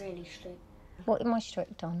strict? Really strict. What am I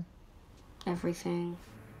strict on? Everything.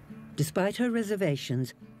 Despite her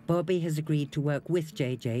reservations, Bobby has agreed to work with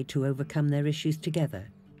JJ to overcome their issues together.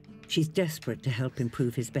 She's desperate to help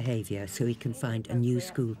improve his behaviour so he can find a new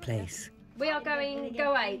school place. We are going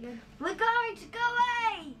Go Ape. We're going to Go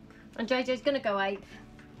Ape! And JJ's going to go ape.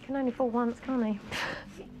 He can only fall once, can't he?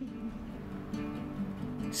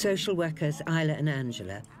 Social workers Isla and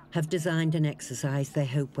Angela have designed an exercise they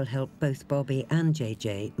hope will help both Bobby and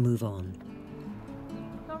JJ move on.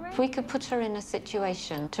 If we could put her in a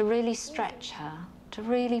situation to really stretch her, to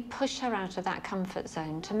really push her out of that comfort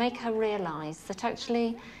zone, to make her realise that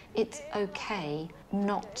actually it's okay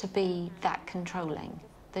not to be that controlling,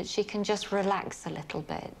 that she can just relax a little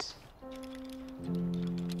bit.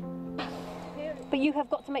 But you have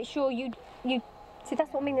got to make sure you see,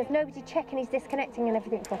 that's what I mean, there's nobody checking he's disconnecting and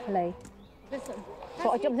everything properly. Listen, So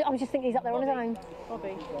I was just thinking he's up there on his own.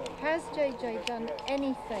 Bobby, has JJ done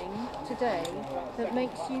anything today that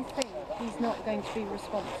makes you think he's not going to be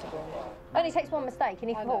responsible? Only takes one mistake and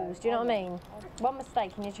he falls, do you know what I mean? One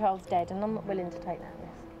mistake and your child's dead, and I'm not willing to take that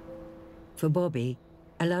risk. For Bobby,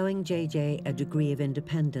 allowing JJ a degree of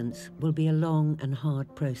independence will be a long and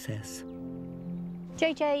hard process.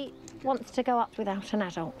 JJ wants to go up without an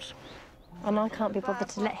adult, and I can't be bothered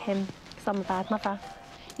to let him, because I'm a bad mother.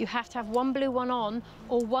 You have to have one blue one on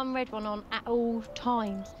or one red one on at all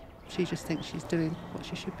times. She just thinks she's doing what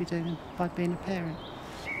she should be doing by being a parent.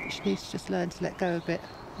 But she needs to just learn to let go a bit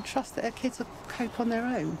and trust that her kids will cope on their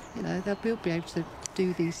own. You know, they'll be able to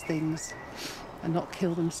do these things and not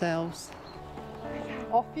kill themselves.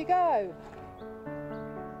 Off you go.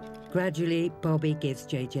 Gradually, Bobby gives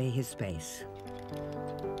JJ his space.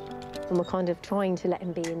 And we're kind of trying to let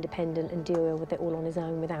him be independent and deal with it all on his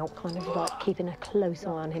own without kind of like keeping a close eye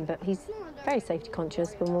on him. But he's very safety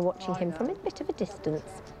conscious when we're watching him from a bit of a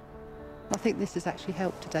distance. I think this has actually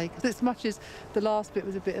helped today, because as much as the last bit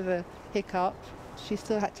was a bit of a hiccup, she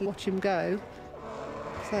still had to watch him go.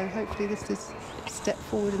 So hopefully this is a step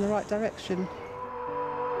forward in the right direction.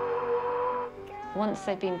 Once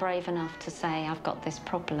they've been brave enough to say, I've got this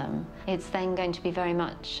problem, it's then going to be very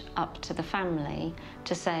much up to the family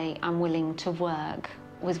to say, I'm willing to work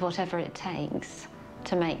with whatever it takes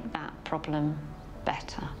to make that problem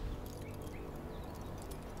better.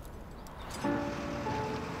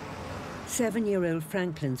 7-year-old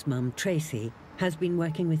Franklin's mum, Tracy, has been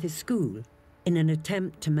working with his school in an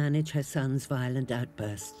attempt to manage her son's violent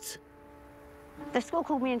outbursts. The school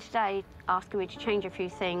called me in today asking me to change a few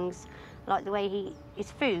things, like the way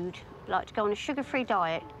his food, like to go on a sugar-free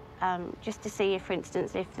diet, just to see if, for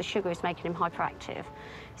instance, if the sugar is making him hyperactive.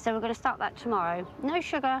 So we're going to start that tomorrow. No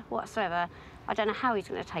sugar whatsoever. I don't know how he's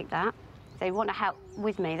going to take that. They want to help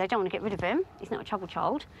with me. They don't want to get rid of him. He's not a troubled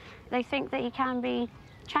child. They think that he can be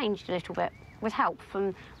changed a little bit with help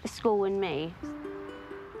from the school and me.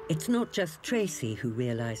 It's not just Tracy who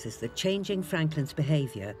realises that changing Franklin's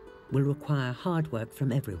behaviour will require hard work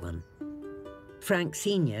from everyone. Frank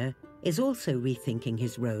Sr. is also rethinking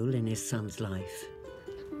his role in his son's life.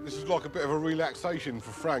 This is like a bit of a relaxation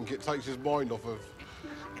for Frank. It takes his mind off of...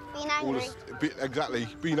 Being angry. Exactly,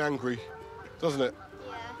 being angry, doesn't it?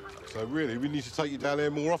 Yeah. So really, we need to take you down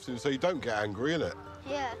there more often so you don't get angry, innit?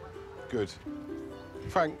 Yeah. Good.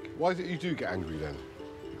 Frank, why is it you do get angry then?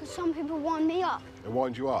 Because some people wind me up. They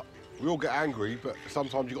wind you up. We all get angry, but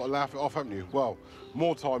sometimes you've got to laugh it off, haven't you? Well,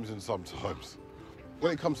 more times than sometimes.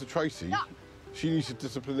 When it comes to Tracy, she needs to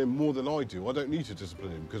discipline him more than I do. I don't need to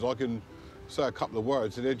discipline him because I can say a couple of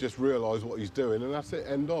words and he'll just realise what he's doing and that's it,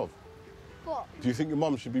 end of. What? Do you think your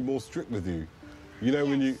mum should be more strict with you? You know,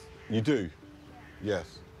 when you do?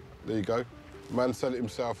 Yes. There you go. Man said it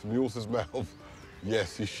himself from the horse's mouth.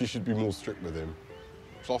 Yes, she should be more strict with him.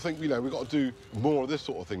 So I think, you know, we've got to do more of this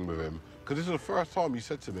sort of thing with him. Because this is the first time he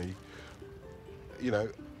said to me, you know,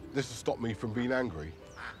 this will stop me from being angry.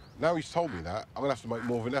 Now he's told me that, I'm going to have to make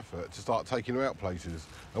more of an effort to start taking him out places,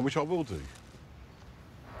 and which I will do.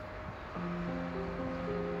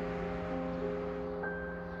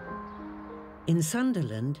 In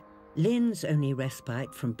Sunderland, Lynn's only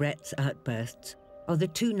respite from Brett's outbursts are the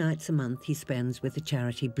 2 nights a month he spends with the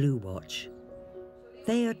charity Blue Watch.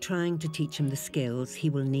 They are trying to teach him the skills he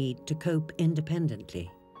will need to cope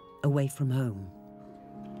independently, away from home.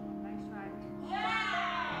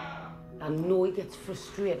 I know he gets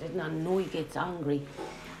frustrated and I know he gets angry,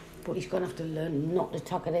 but he's going to have to learn not to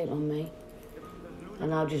tuck it out on me.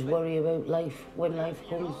 And I'll just worry about life when life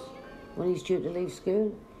comes, when he's due to leave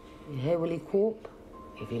school. How will he cope?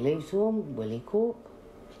 If he leaves home, will he cope?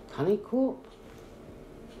 Can he cope?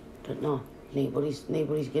 Don't know. Nobody's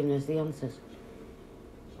giving us the answers.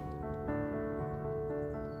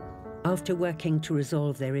 After working to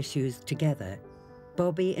resolve their issues together,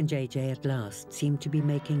 Bobby and JJ at last seem to be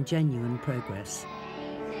making genuine progress.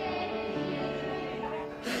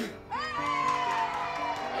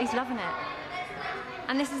 He's loving it.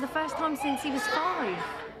 And this is the first time since he was 5.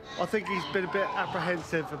 I think he's been a bit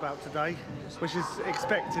apprehensive about today, which is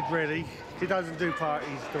expected, really. He doesn't do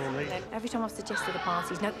parties normally. Every time I've suggested a party,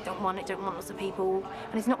 he's no, don't want it, don't want lots of people,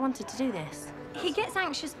 and he's not wanted to do this. He gets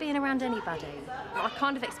anxious being around anybody. I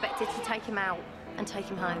kind of expected to take him out and take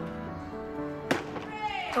him home.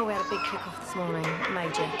 Oh, we had a big kick-off this morning, a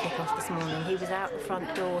major kick-off this morning. He was out the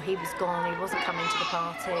front door, he was gone, he wasn't coming to the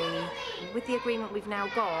party. With the agreement we've now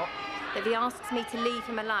got, that if he asks me to leave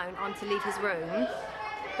him alone, I'm to leave his room,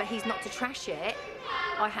 but he's not to trash it,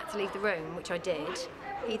 I had to leave the room, which I did.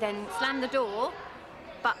 He then slammed the door,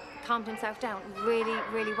 but calmed himself down really,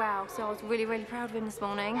 really well. So I was really, really proud of him this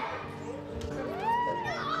morning.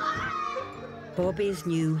 Bobby's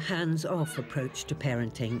new hands-off approach to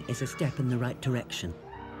parenting is a step in the right direction.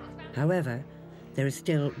 However, there is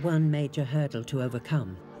still one major hurdle to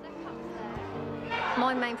overcome.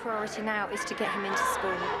 My main priority now is to get him into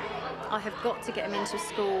school. I have got to get him into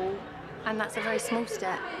school, and that's a very small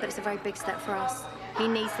step, but it's a very big step for us. He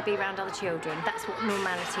needs to be around other children. That's what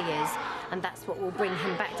normality is, and that's what will bring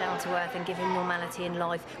him back down to earth and give him normality in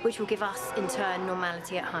life, which will give us, in turn,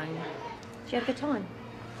 normality at home. Did you have a good time?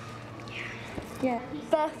 Yeah.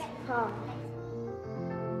 Best part.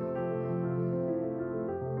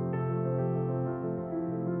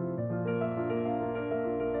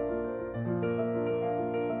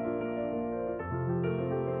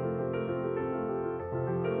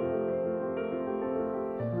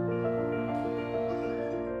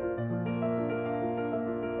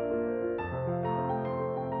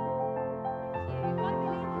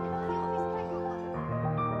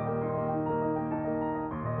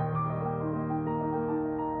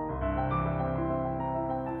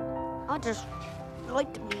 I just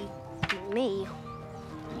like to be me.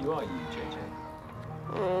 You are you,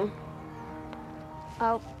 JJ.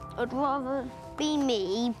 I'd rather be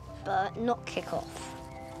me but not kick off.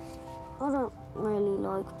 I don't really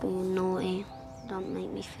like being naughty. It doesn't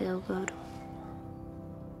make me feel good.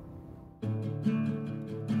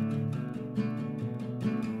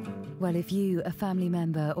 Well, if you, a family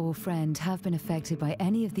member or friend, have been affected by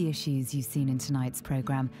any of the issues you've seen in tonight's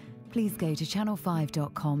programme, please go to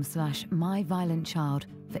channel5.com/myviolentchild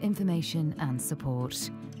for information and support.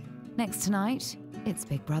 Next tonight, it's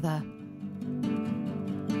Big Brother.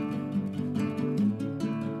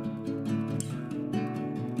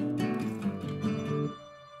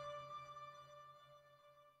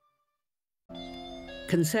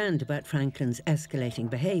 Concerned about Franklin's escalating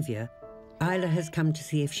behaviour, Isla has come to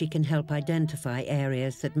see if she can help identify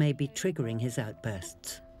areas that may be triggering his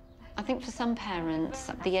outbursts. I think for some parents,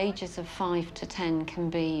 the ages of 5 to 10 can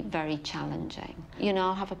be very challenging. You know,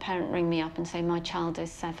 I'll have a parent ring me up and say, my child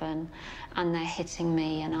is 7 and they're hitting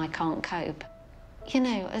me and I can't cope. You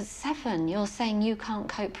know, at 7, you're saying you can't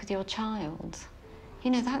cope with your child. You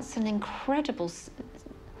know, that's an incredible,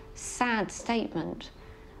 sad statement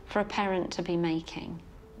for a parent to be making.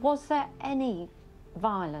 Was there any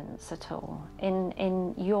violence at all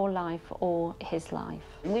in your life or his life?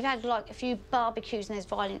 We've had like a few barbecues and there's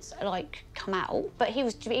violence like come out, but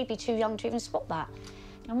he'd be too young to even spot that.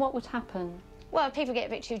 And what would happen? Well, people get a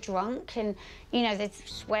bit too drunk and, you know, they'd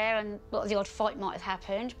swear and the odd fight might have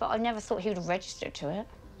happened, but I never thought he would have registered to it.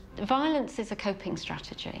 Violence is a coping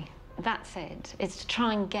strategy. That's it. It's to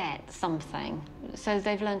try and get something. So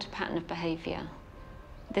they've learned a pattern of behaviour.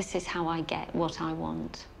 This is how I get what I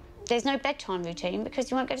want. There's no bedtime routine because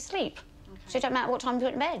he won't go to sleep. So it don't matter what time you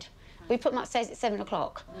put him to bed. We put him upstairs at 7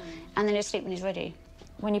 o'clock and then he'll sleep when he's ready.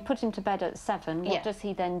 When you put him to bed at 7, what does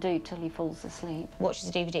he then do till he falls asleep? Watches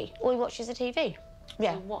a DVD. Or he watches a TV.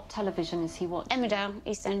 Yeah. So what television is he watching? Emmerdale,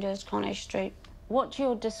 EastEnders, Coronation Street. What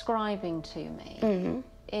you're describing to me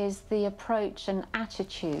is the approach and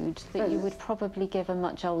attitude that you would probably give a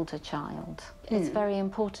much older child. It's very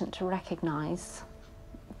important to recognise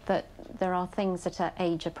that there are things that are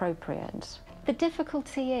age appropriate. The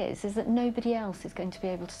difficulty is that nobody else is going to be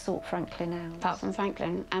able to sort Franklin out. Apart from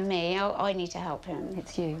Franklin and me, I need to help him.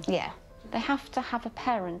 It's you? Yeah. They have to have a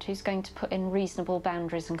parent who's going to put in reasonable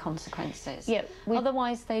boundaries and consequences. Yeah.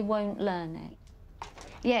 Otherwise they won't learn it.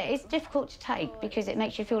 Yeah, it's difficult to take because it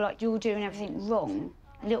makes you feel like you're doing everything wrong.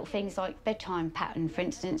 Little things like bedtime pattern, for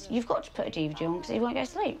instance, you've got to put a DVD on because he won't go to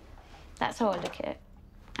sleep. That's how I look at it.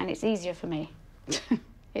 And it's easier for me.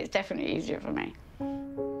 It's definitely easier for me.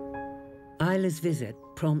 Isla's visit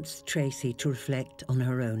prompts Tracy to reflect on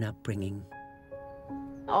her own upbringing.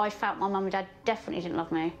 I felt my mum and dad definitely didn't love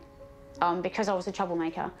me because I was a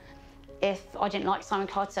troublemaker. If I didn't like something,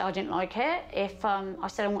 I'd say I didn't like it. If I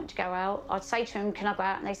said I want to go out, I'd say to them, can I go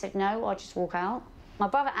out? And they said no, I'd just walk out. My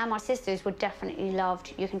brother and my sisters were definitely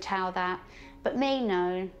loved, you can tell that. But me,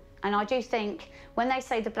 no. And I do think when they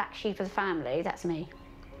say the black sheep of the family, that's me.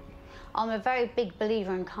 I'm a very big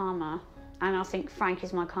believer in karma, and I think Frank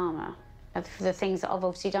is my karma. For the things that I've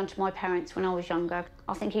obviously done to my parents when I was younger,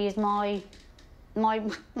 I think he is my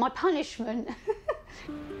punishment.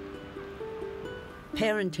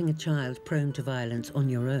 Parenting a child prone to violence on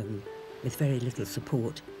your own, with very little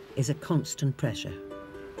support, is a constant pressure.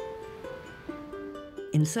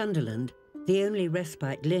 In Sunderland, the only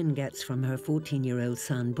respite Lynn gets from her 14-year-old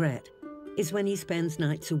son, Brett, is when he spends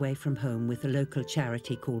nights away from home with a local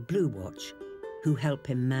charity called Blue Watch, who help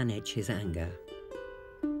him manage his anger.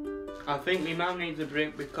 I think my mum needs a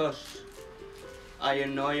drink because I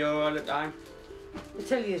annoy her all the time. To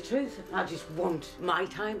tell you the truth, I just want my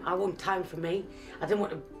time. I want time for me. I don't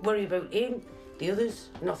want to worry about him, the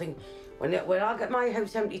others, nothing. When I get my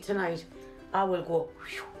house empty tonight, I will go,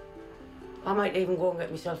 whew. I might even go and get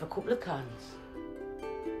myself a couple of cans.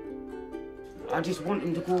 I just want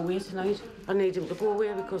him to go away tonight. I need him to go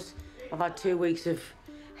away because I've had 2 weeks of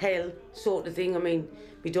hell sort of thing. I mean,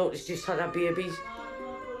 my daughter's just had her babies.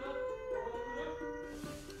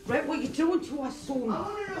 Right, what are you doing to our son?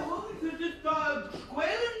 I don't know, you just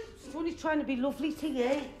squealing. He's only trying to be lovely to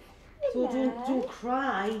you. So don't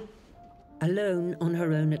cry. Alone on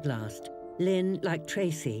her own at last, Lynn, like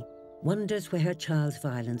Tracy, wonders where her child's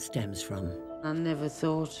violence stems from. I never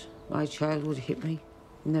thought my child would hit me.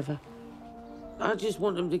 Never. I just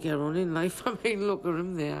want him to get on in life. I mean, look at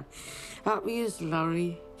him there. Happy as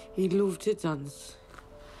Larry. He loved to dance.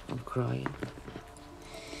 I'm crying.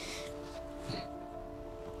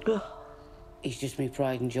 He's just me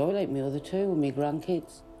pride and joy, like me other two, with me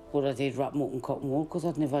grandkids. But I did wrap him up in cotton wool because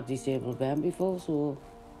I'd never had a disabled parent before, so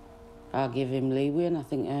I give him leeway, and I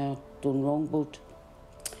think I've done wrong, but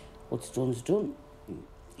what's done's done.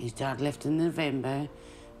 His dad left in November,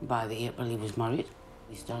 and by the April he was married.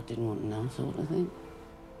 He started wanting that sort of thing.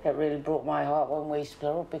 It really broke my heart when we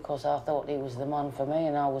split up because I thought he was the man for me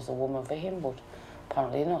and I was the woman for him, but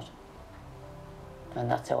apparently not. And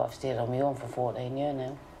that's how I've stayed on my own for 14 years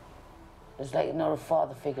now. There's like not a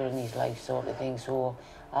father figure in his life sort of thing, so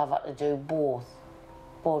I've had to do both.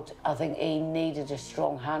 But I think he needed a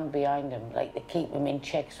strong hand behind him, like to keep him in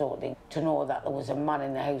check sort of thing, to know that there was a man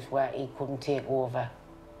in the house where he couldn't take over.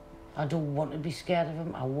 I don't want to be scared of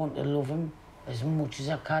him, I want to love him as much as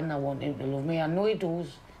I can. I want him to love me. I know he does,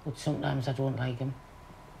 but sometimes I don't like him.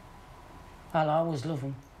 I'll always love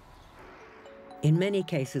him. In many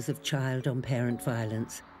cases of child-on-parent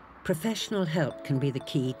violence, professional help can be the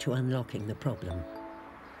key to unlocking the problem.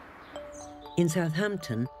 In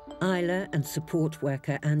Southampton, Isla and support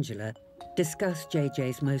worker Angela discussed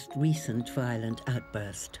JJ's most recent violent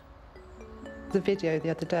outburst. The video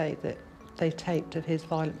the other day that they taped of his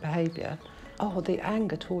violent behaviour, oh, the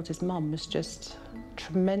anger towards his mum was just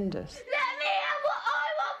tremendous. Let me have what I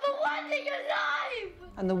want for once in your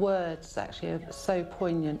life! And the words actually are so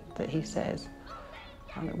poignant that he says.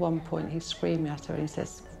 And at one point he's screaming at her and he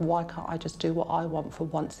says, why can't I just do what I want for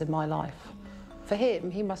once in my life? For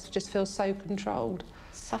him, he must just feel so controlled.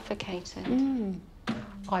 Suffocated.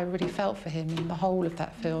 I really felt for him in the whole of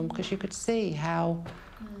that film because you could see how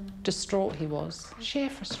distraught he was. Sheer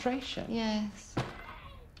frustration. Yes.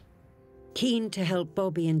 Keen to help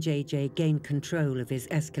Bobby and JJ gain control of his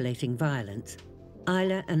escalating violence,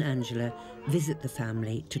 Isla and Angela visit the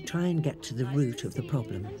family to try and get to the root of the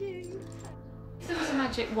problem. If there was a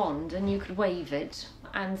magic wand and you could wave it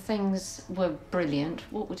and things were brilliant,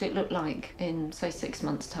 what would it look like in, say, 6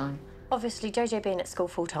 months' time? Obviously, JJ being at school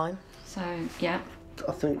full-time. So, yeah.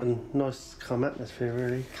 I think a nice, calm atmosphere,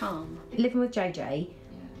 really. Calm. Living with JJ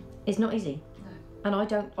is not easy. No.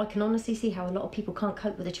 And I can honestly see how a lot of people can't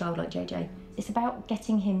cope with a child like JJ. It's about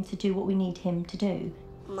getting him to do what we need him to do.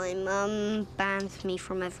 My mum bans me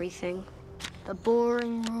from everything. The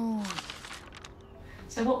boring rules.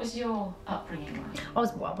 So what was your upbringing like? I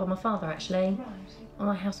was brought up by my father, actually. Right.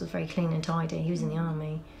 My house was very clean and tidy. He was in the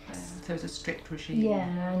army. So it was a strict regime.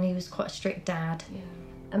 Yeah, and he was quite a strict dad. Yeah.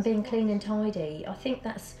 And being clean and tidy, I think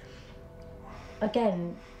that's,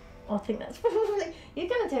 again, I think that's probably, you're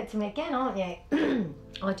going to do it to me again, aren't you?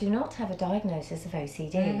 I do not have a diagnosis of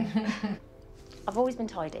OCD. I've always been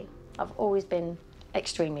tidy. I've always been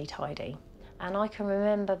extremely tidy. And I can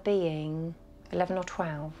remember being 11 or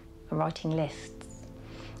 12 and writing lists.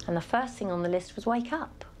 And the first thing on the list was wake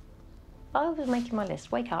up. I was making my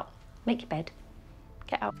list. Wake up, make your bed,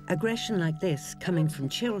 get up. Aggression like this, coming from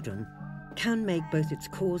children, can make both its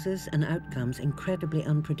causes and outcomes incredibly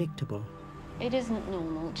unpredictable. It isn't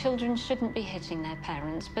normal. Children shouldn't be hitting their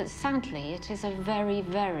parents, but sadly it is a very,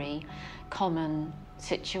 very common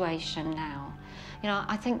situation now. You know,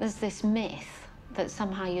 I think there's this myth that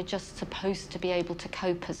somehow you're just supposed to be able to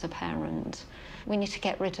cope as a parent. We need to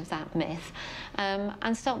get rid of that myth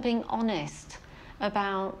and start being honest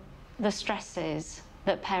about the stresses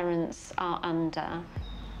that parents are under.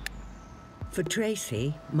 For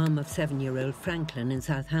Tracy, mum of 7-year-old Franklin in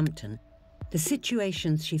Southampton, the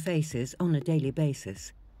situations she faces on a daily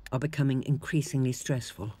basis are becoming increasingly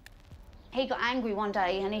stressful. He got angry one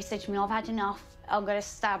day and he said to me, I've had enough, I'm going to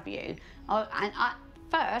stab you.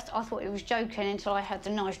 First, I thought he was joking until I heard the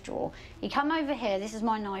knife drawer. He come over here, this is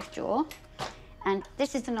my knife drawer, and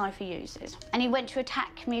this is the knife he uses. And he went to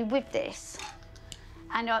attack me with this.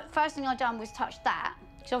 And first thing I done was touch that,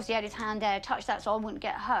 because obviously he had his hand there, touch that so I wouldn't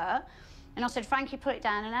get hurt. And I said, Frankie, put it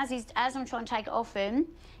down. And as I'm trying to take it off him,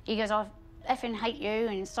 he goes, I effing hate you,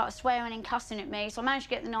 and he started swearing and cussing at me. So I managed to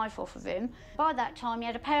get the knife off of him. By that time, he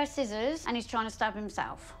had a pair of scissors and he's trying to stab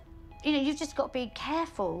himself. You know, you've just got to be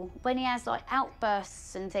careful when he has like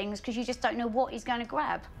outbursts and things, because you just don't know what he's going to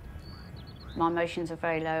grab. My emotions are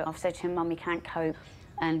very low. I've said to him, Mum, he can't cope.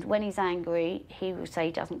 And when he's angry, he will say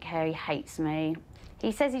he doesn't care, he hates me.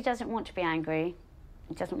 He says he doesn't want to be angry.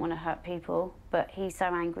 He doesn't want to hurt people, but he's so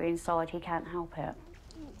angry inside he can't help it.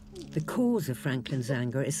 The cause of Franklin's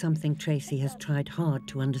anger is something Tracy has tried hard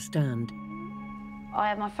to understand. I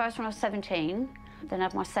had my first when I was 17, then I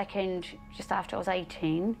had my second just after I was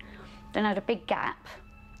 18, then I had a big gap,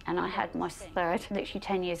 and I had my third literally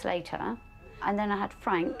 10 years later, and then I had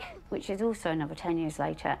Frank, which is also another 10 years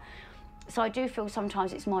later. So I do feel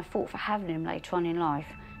sometimes it's my fault for having him later on in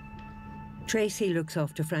life. Tracy looks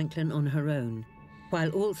after Franklin on her own, while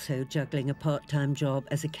also juggling a part-time job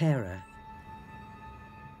as a carer.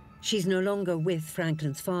 She's no longer with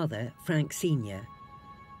Franklin's father, Frank Sr.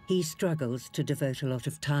 He struggles to devote a lot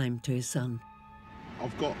of time to his son.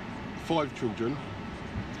 I've got 5 children.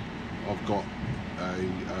 I've got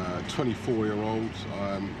a 24-year-old.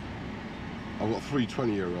 I've got 3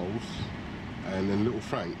 20-year-olds. And then little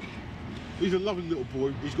Frank. He's a lovely little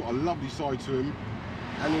boy. He's got a lovely side to him,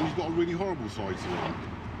 and then he's got a really horrible side to him.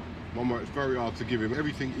 Mama, it's very hard to give him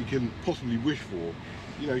everything he can possibly wish for.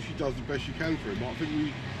 You know, she does the best she can for him. I think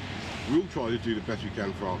we all try to do the best we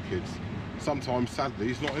can for our kids. Sometimes, sadly,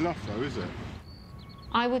 it's not enough though, is it?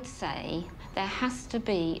 I would say there has to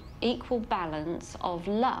be equal balance of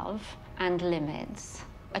love and limits.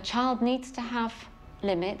 A child needs to have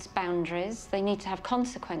limits, boundaries, they need to have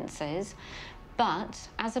consequences, but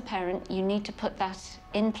as a parent, you need to put that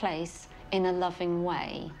in place in a loving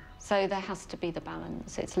way. So there has to be the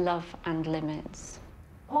balance. It's love and limits.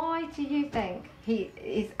 Why do you think he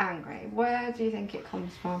is angry? Where do you think it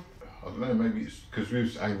comes from? I don't know, maybe it's because we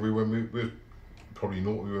was angry when we were probably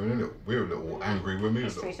naughty. We were a little angry when we were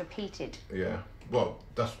little. History's repeated. Yeah. Well,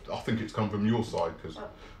 I think it's come from your side, because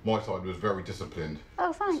my side was very disciplined.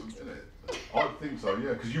 Oh, thanks. I think so,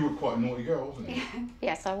 yeah, because you were quite a naughty girl, wasn't you?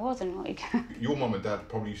 Yes, I was a naughty girl. Your mum and dad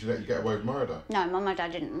probably used to let you get away with murder. No, Mum and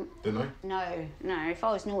Dad didn't. Didn't they? No. If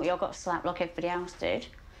I was naughty, I got slapped like everybody else did.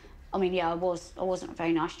 I mean, yeah, I wasn't a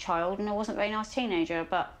very nice child and I wasn't a very nice teenager,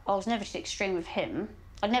 but I was never to the extreme with him.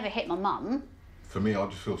 I'd never hit my mum. For me, I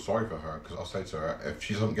just feel sorry for her, because I say to her, if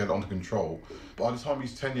she doesn't get it under control, by the time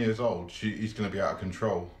he's 10 years old, he's going to be out of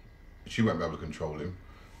control. She won't be able to control him.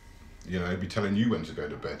 You know, he'd be telling you when to go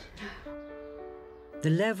to bed. The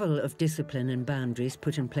level of discipline and boundaries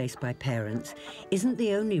put in place by parents isn't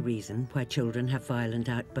the only reason why children have violent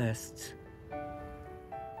outbursts.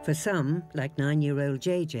 For some, like 9-year-old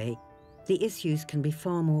JJ, the issues can be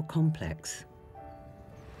far more complex.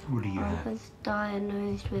 What do you have? I was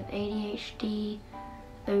diagnosed with ADHD,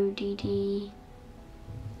 ODD.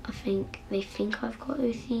 They think I've got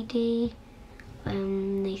OCD.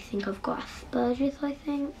 They think I've got Asperger's, I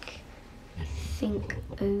think. I think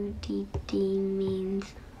ODD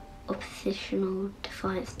means oppositional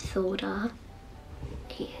defiance disorder.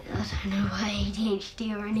 I don't know what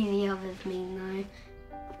ADHD or any of the others mean, though.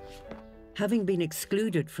 Having been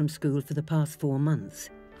excluded from school for the past 4 months,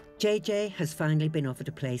 JJ has finally been offered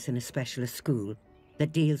a place in a specialist school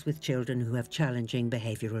that deals with children who have challenging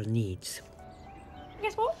behavioural needs.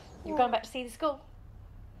 Guess what? You're going back to see the school.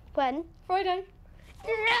 When? Friday.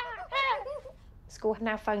 School have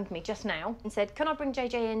now phoned me just now and said, can I bring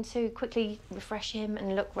JJ in to quickly refresh him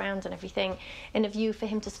and look round and everything in a view for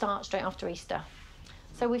him to start straight after Easter.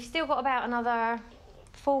 So we've still got about another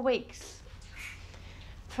 4 weeks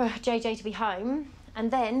for JJ to be home,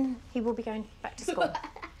 and then he will be going back to school.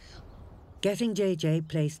 Getting JJ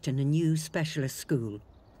placed in a new specialist school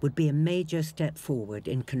would be a major step forward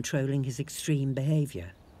in controlling his extreme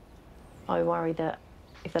behaviour. I worry that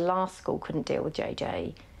if the last school couldn't deal with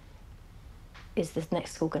JJ, is this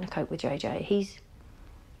next school going to cope with JJ? He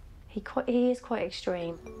is quite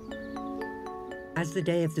extreme. As the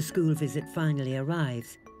day of the school visit finally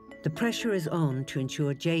arrives, the pressure is on to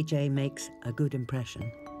ensure JJ makes a good impression.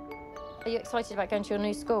 Are you excited about going to your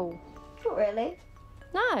new school? Not really.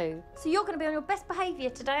 No. So you're going to be on your best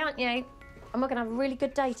behaviour today, aren't you? And we're going to have a really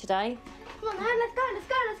good day today. Come on, Han,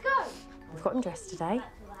 let's go. We've got him dressed today,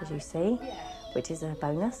 as you see, which is a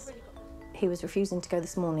bonus. He was refusing to go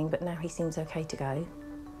this morning, but now he seems okay to go.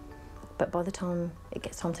 But by the time it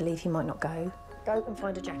gets time to leave, he might not go. Go and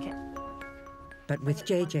find a jacket. But with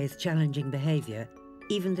JJ's challenging behaviour,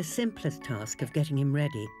 even the simplest task of getting him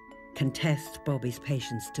ready can test Bobby's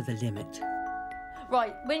patience to the limit.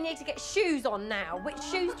 Right, we need to get shoes on now. Which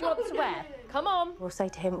shoes do you want to wear? Come on. We'll say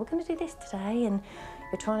to him, we're going to do this today, and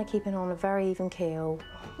we're trying to keep him on a very even keel.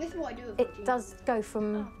 This is what I do. It does go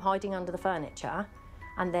from hiding under the furniture,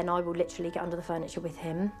 and then I will literally get under the furniture with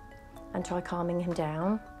him and try calming him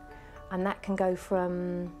down. And that can go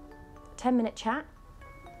from a 10-minute chat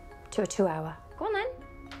to a 2-hour. Go on then.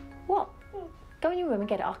 What? Go in your room and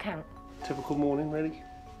get it, I'll count. Typical morning, really.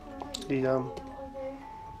 He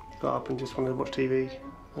got up and just wanted to watch TV,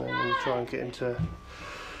 and you try and get him to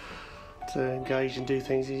engage and do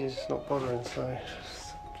things. He's just not bothering, so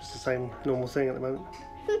it's just the same normal thing at the moment.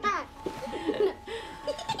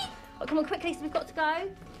 Oh, come on quickly, so we've got to go.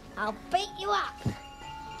 I'll beat you up. That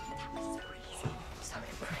was so easy. So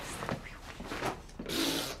impressed.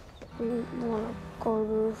 I want to go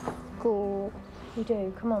to school. You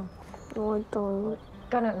do, come on. No, I don't.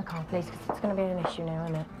 Go and open the car, please, because it's going to be an issue now,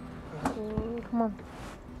 isn't it? Come on.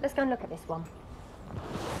 Let's go and look at this one.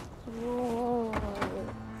 No.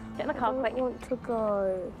 Get in the car, quick. I want to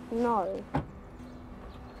go. No.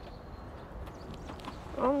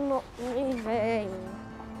 I'm not leaving.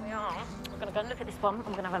 We are. We're going to go and look at this one.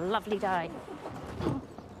 I'm going to have a lovely day.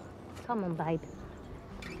 Come on, babe.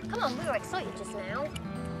 Come on, we were excited just now.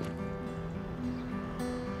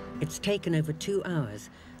 It's taken over 2 hours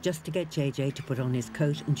just to get JJ to put on his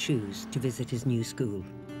coat and shoes to visit his new school.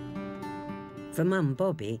 For Mum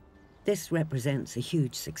Bobby, this represents a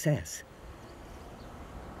huge success.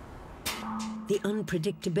 The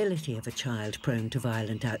unpredictability of a child prone to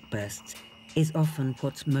violent outbursts is often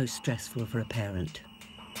what's most stressful for a parent.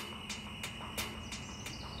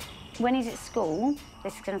 When he's at school,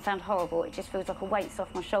 this is going to sound horrible, it just feels like a weight's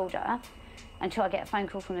off my shoulder until I get a phone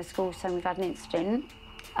call from the school saying we've had an incident.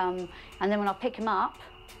 And then when I pick him up,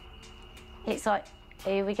 it's like,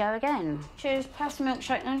 here we go again. Cheers, pass the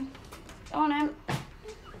milkshake then. Go on then.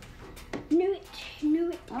 Knew it,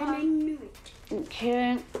 and I knew it. Thank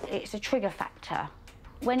you. It's a trigger factor.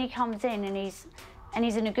 When he comes in and he's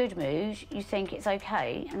in a good mood, you think it's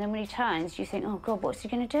okay, and then when he turns, you think, oh God, what's he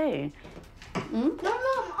going to do? No, Mum,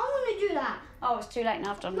 I want to do that. Oh, it's too late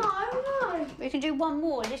now, I've done that. No. We can do one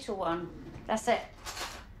more, a little one. That's it.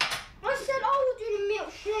 I said I will do the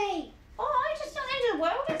milkshake. Oh, it's just not the end of the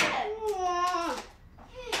world, is it?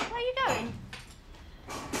 Where are you going?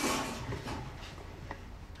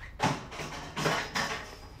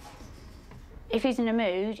 If he's in a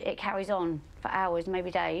mood, it carries on for hours, maybe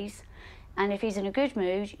days. And if he's in a good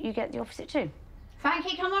mood, you get the opposite too.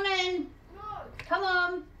 Frankie, come on in. No. Come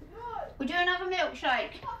on. No. We'll do another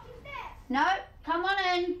milkshake. No, come on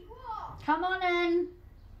in. What? Come on in.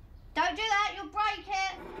 Don't do that, you'll break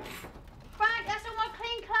it. Frank, that's all my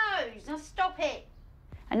clean clothes. Now stop it.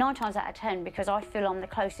 And 9 times out of 10, because I feel I'm the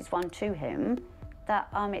closest one to him, that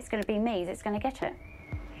it's going to be me that's going to get it.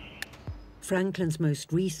 Franklin's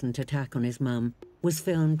most recent attack on his mum was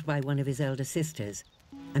filmed by one of his elder sisters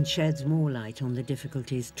and sheds more light on the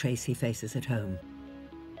difficulties Tracy faces at home.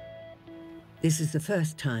 This is the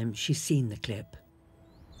first time she's seen the clip.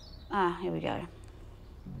 Ah, here we go.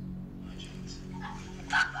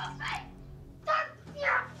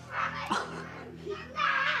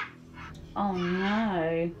 Oh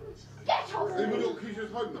no. Get off me!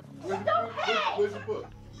 Where's the book?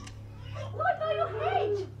 What about your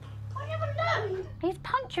head? I never know. He's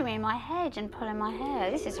punching me in my head and pulling my hair.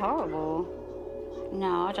 This is horrible.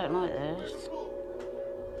 No, I don't like this.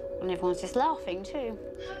 And everyone's just laughing too.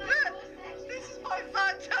 This is my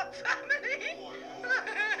fucked up family.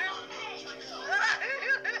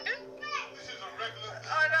 This is a regular.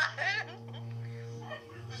 I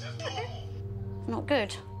know. Not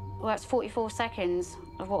good. Well, that's 44 seconds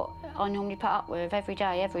of what I normally put up with every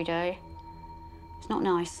day, every day. It's not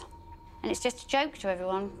nice. And it's just a joke to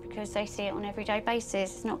everyone because they see it on an everyday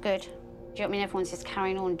basis. It's not good. Do you know what I mean? Everyone's just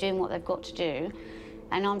carrying on doing what they've got to do.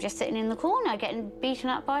 And I'm just sitting in the corner getting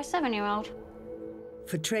beaten up by a 7-year-old.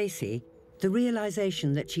 For Tracy, the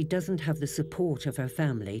realisation that she doesn't have the support of her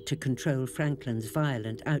family to control Franklin's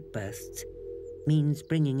violent outbursts means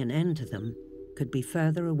bringing an end to them could be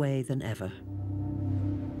further away than ever.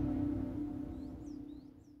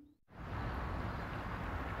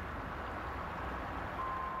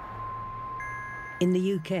 In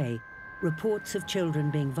the UK, reports of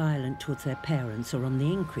children being violent towards their parents are on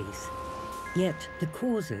the increase. Yet the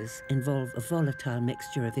causes involve a volatile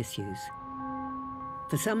mixture of issues.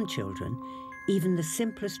 For some children, even the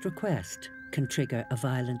simplest request can trigger a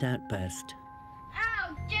violent outburst.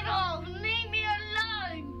 Ow, get off! Leave me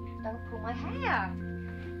alone! Don't pull my hair.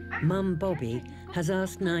 Mum Bobby has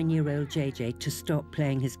asked 9-year-old JJ to stop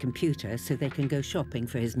playing his computer so they can go shopping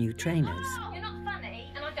for his new trainers. You're not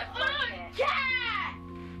funny, and I don't like it. Yeah!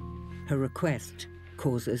 Her request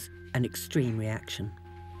causes an extreme reaction.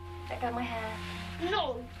 Let go of my hair.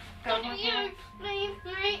 No! Go Not on, you! hair. Leave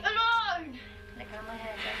me alone! Let go of my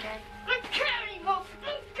hair, JJ. I can't anymore!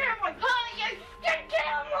 I can't! I hurt you! Get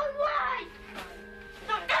out of my way!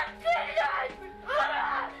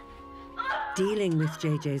 Dealing with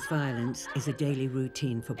JJ's violence is a daily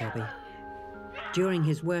routine for Bobby. During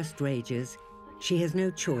his worst rages, she has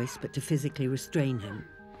no choice but to physically restrain him,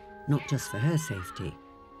 not just for her safety,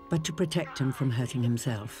 but to protect him from hurting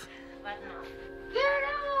himself. Get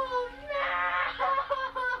off!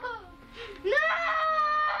 No! No!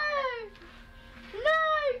 No!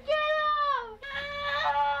 Get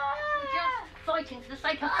off! Just fighting for the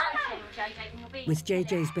sake of fighting, JJ, and you'll be... With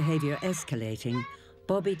JJ's behaviour escalating,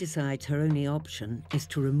 Bobby decides her only option is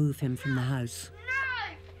to remove him from the house.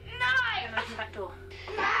 No! No! Open the back door.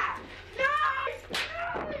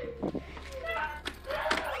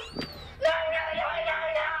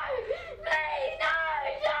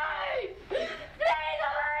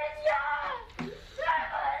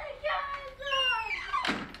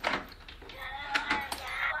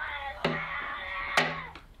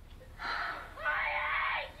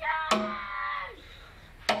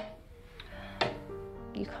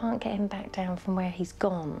 You can't get him back down from where he's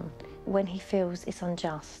gone. when he feels it's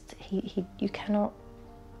unjust, you cannot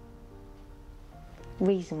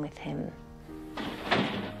reason with him.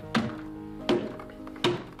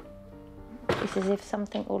 It's as if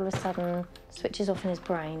something all of a sudden switches off in his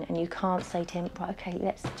brain and you can't say to him, right, OK,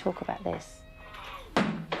 let's talk about this.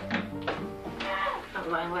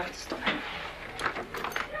 Otherwise, we'll have to stop him.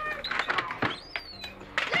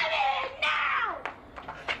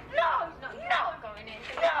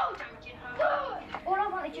 All I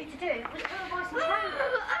wanted you to do was go and buy some clothes.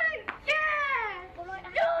 I don't care! No,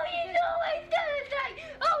 you know what he's gonna say!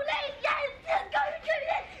 Oh, yes, go do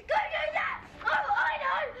this, go do that! Oh, I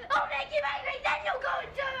know! I'll make you angry, then you'll go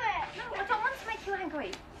and do it! No, I don't want to make you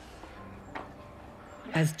angry.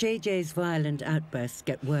 As JJ's violent outbursts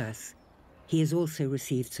get worse, he has also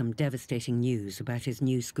received some devastating news about his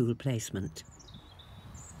new school placement.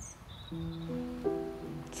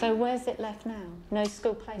 So where's it left now? No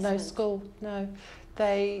school placement? No school, no.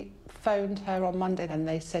 They phoned her on Monday and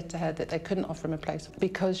they said to her that they couldn't offer him a placement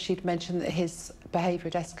because she'd mentioned that his behaviour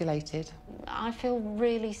had escalated. I feel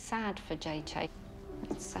really sad for JJ.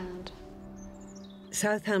 It's sad.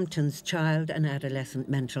 Southampton's Child and Adolescent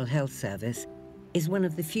Mental Health Service is one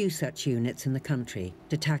of the few such units in the country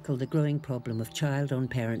to tackle the growing problem of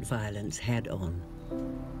child-on-parent violence head-on.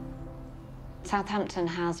 Southampton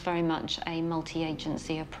has very much a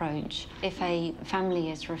multi-agency approach. If a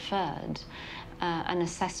family is referred, an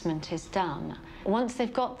assessment is done. Once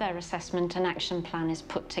they've got their assessment, an action plan is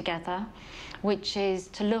put together, which is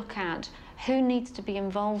to look at who needs to be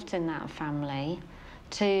involved in that family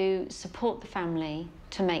to support the family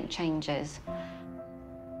to make changes.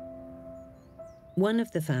 One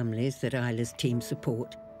of the families that Isla's team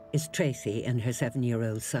support is Tracy and her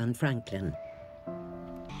 7-year-old son, Franklin.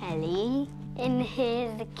 Ellie. In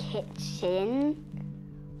here's the kitchen.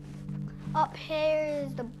 Up here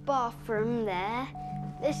is the bathroom there.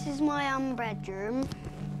 This is my bedroom.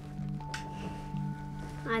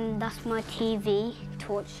 And that's my TV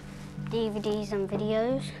to watch DVDs and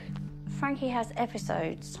videos. Frankie has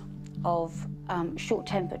episodes of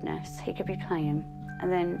short-temperedness. He could be playing,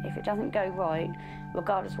 and then if it doesn't go right,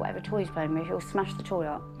 regardless of whatever toy he's playing with, he'll smash the toy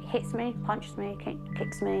up. He hits me, punches me,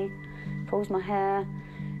 kicks me, pulls my hair,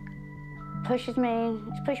 pushes me.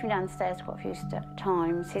 He's pushed me down the stairs quite a few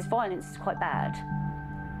times. His violence is quite bad.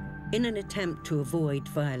 In an attempt to avoid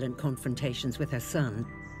violent confrontations with her son,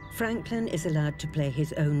 Franklin is allowed to play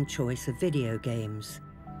his own choice of video games.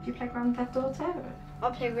 Do you play Grand Theft Auto? I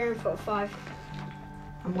play Grand Theft Auto 5.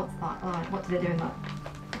 And what's that like? What do they do in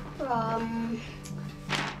that?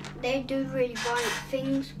 They do really violent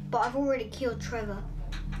things, but I've already killed Trevor.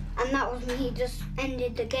 And that was me, he just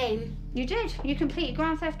ended the game. You did. You completed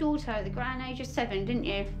Grand Theft Auto, the grand age of 7, didn't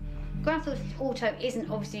you? Grand Theft Auto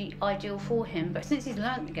isn't obviously ideal for him, but since he's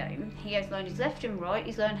learnt the game, he has learned his left and right,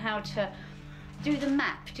 he's learned how to do the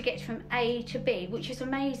map to get from A to B, which is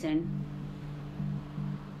amazing.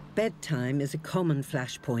 Bedtime is a common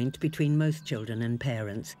flashpoint between most children and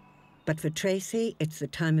parents, but for Tracy, it's the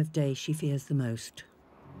time of day she fears the most.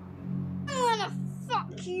 I'm gonna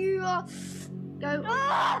fuck you. Go.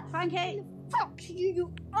 Frankie. Fuck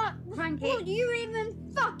you. Frankie. Well, you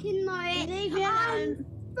even fucking know it. Leave me alone.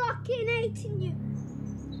 I'm fucking hating you.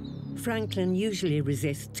 Franklin usually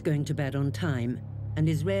resists going to bed on time and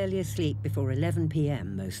is rarely asleep before 11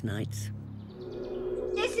 p.m. most nights.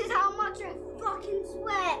 This is how much I fucking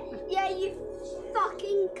swear. Yeah, you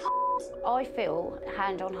fucking cunt. I feel,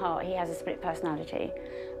 hand on heart, he has a split personality.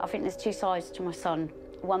 I think there's two sides to my son.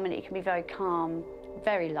 One minute he can be very calm,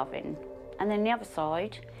 very loving, and then the other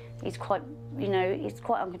side, he's quite, you know, he's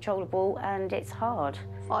quite uncontrollable and it's hard.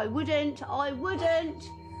 I wouldn't.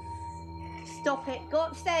 Stop it. Go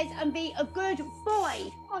upstairs and be a good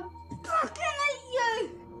boy. I'm fucking at you.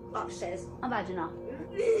 Upstairs. I've had enough.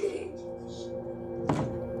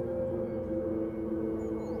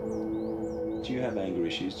 Do you have anger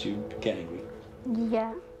issues? Do you get angry?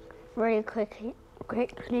 Yeah, really quickly.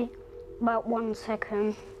 About 1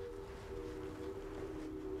 second.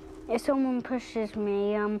 If someone pushes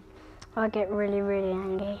me, I get really, really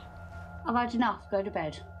angry. I've had enough. Go to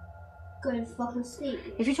bed. Go to fucking sleep.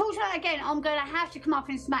 If you talk to that again, I'm going to have to come up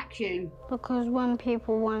and smack you. Because when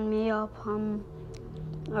people wind me up,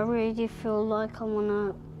 I really do feel like I want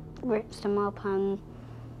to rip them up and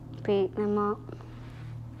beat them up.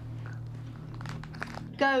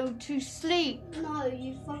 Go to sleep. No,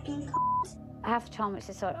 you fucking Half the time it's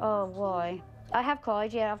just like, oh, why? I have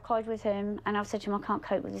cried, yeah, I've cried with him, and I've said to him, I can't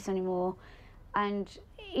cope with this anymore. And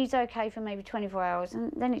he's okay for maybe 24 hours,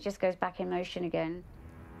 and then it just goes back in motion again.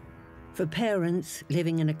 For parents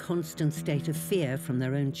living in a constant state of fear from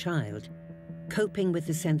their own child, coping with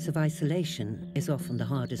the sense of isolation is often the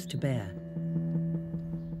hardest to bear.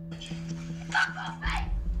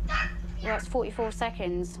 Yeah, it's 44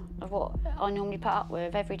 seconds of what I normally put up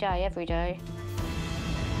with every day, every day.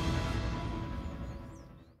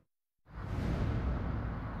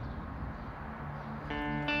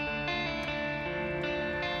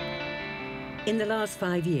 In the last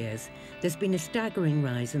 5 years, there's been a staggering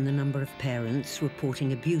rise in the number of parents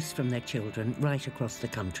reporting abuse from their children right across the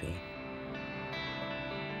country.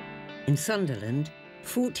 In Sunderland,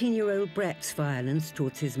 14-year-old Brett's violence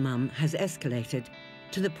towards his mum has escalated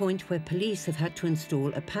to the point where police have had to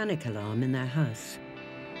install a panic alarm in their house.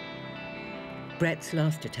 Brett's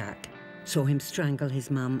last attack saw him strangle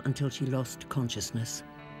his mum until she lost consciousness.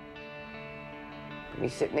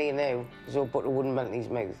 He's sitting here now, he's all put a wooden melt in his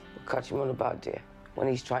mouth. We'll catch him on a bad day when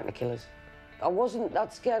he's trying to kill us. I wasn't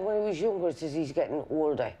that scared when he was younger, it's as he's getting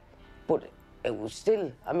older. But it was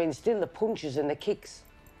still, I mean, still the punches and the kicks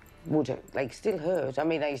would, like, still hurt. I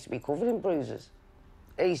mean, I used to be covered in bruises.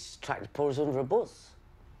 He's tried to pull us under a bus.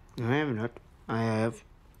 I have not. I have.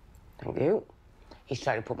 Thank you. He's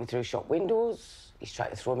tried to put me through shop windows. He's tried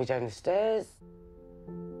to throw me down the stairs.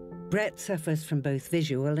 Brett suffers from both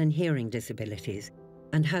visual and hearing disabilities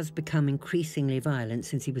and has become increasingly violent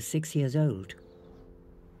since he was 6 years old.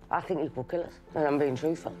 I think he will kill us, and I'm being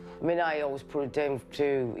truthful. I mean, I always put it down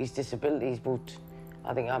to his disabilities, but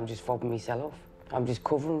I think I'm just fobbing myself off. I'm just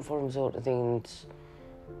covering for him, sort of thing.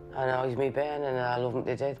 I know he's my bairn and I love him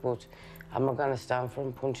to death, but I'm not going to stand for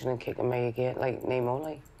him punching and kicking me again, like Nemo,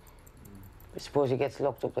 like. I suppose he gets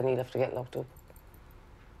locked up, then he'll have to get locked up.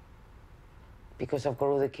 Because I've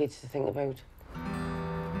got other kids to think about.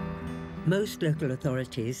 Most local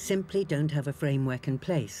authorities simply don't have a framework in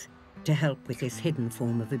place to help with this hidden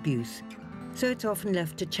form of abuse, so it's often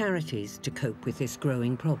left to charities to cope with this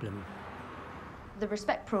growing problem. The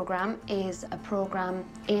Respect programme is a programme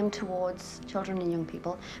aimed towards children and young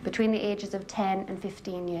people between the ages of 10 and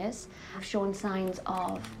 15 years. Have shown signs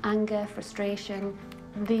of anger, frustration.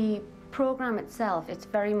 The programme itself, it's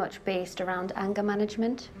very much based around anger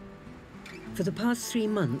management. For the past 3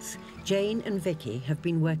 months, Jane and Vicky have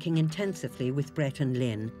been working intensively with Brett and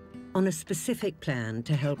Lynn on a specific plan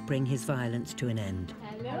to help bring his violence to an end.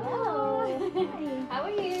 Hello. How are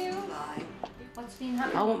you? Hi. What's been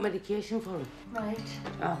happening? I want medication for him. Right.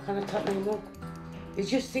 Oh, can I tap him up? He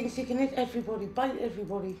just thinks he can hit everybody, bite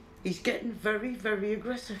everybody. He's getting very, very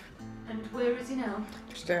aggressive. And where is he now?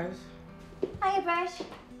 Upstairs. Hiya, Brett.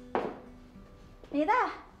 Are you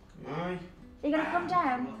there? Aye. Are you going to come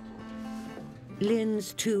down?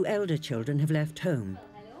 Lynn's 2 elder children have left home,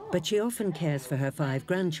 but she often cares for her 5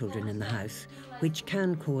 grandchildren in the house, which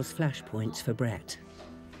can cause flashpoints for Brett.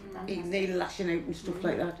 He's nearly lashing out and stuff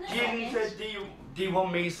like that. Jane said, do you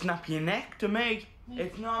want me to snap your neck to me?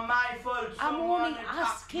 It's not my fault. Someone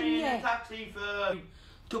attacked me in a taxi for...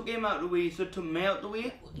 Took him out the way, so took me out the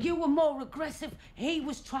way. You were more aggressive. He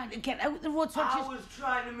was trying to get out the road, so I was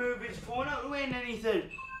trying to move his phone out the way, and then he said,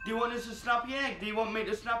 do you want us to snap your neck? Do you want me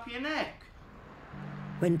to snap your neck?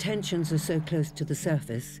 When tensions are so close to the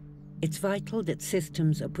surface, it's vital that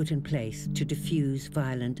systems are put in place to diffuse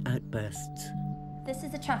violent outbursts. This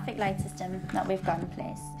is a traffic light system that we've got in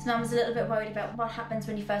place. So I was a little bit worried about what happens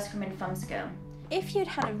when you first come in from school. If you'd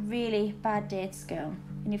had a really bad day at school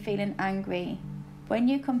and you're feeling angry, when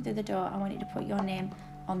you come through the door, I want you to put your name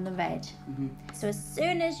on the red. So as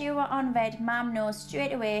soon as you are on red, Mum knows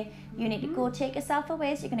straight away you need to go take yourself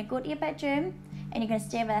away. So you're going to go to your bedroom and you're going to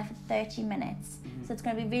stay there for 30 minutes. So it's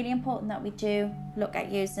going to be really important that we do look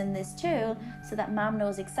at using this tool so that Mum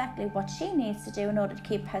knows exactly what she needs to do in order to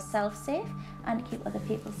keep herself safe and to keep other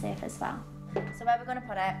people safe as well. So where are we going to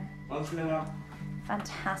put it?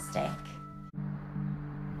 Fantastic.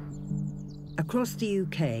 Across the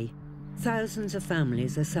UK, thousands of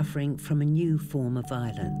families are suffering from a new form of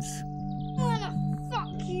violence. I wanna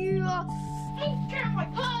fuck you up. Get out of my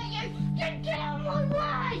way! Get out of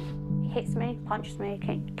my way! He hits me, punches me,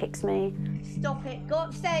 kicks me. Stop it. Go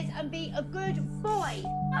upstairs and be a good boy.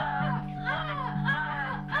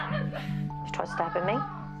 He's tried stabbing me.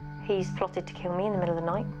 He's plotted to kill me in the middle of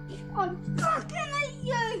the night. I'm fucking at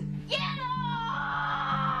you! Get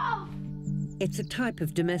off! It's a type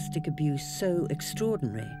of domestic abuse so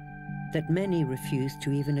extraordinary that many refuse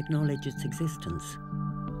to even acknowledge its existence.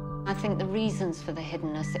 I think the reasons for the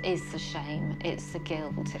hiddenness is the shame, it's the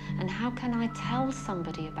guilt. And how can I tell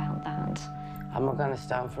somebody about that? I'm not going to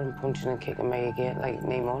stand for him punching and kicking me again, like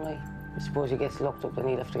Nemo, like. I suppose he gets locked up, then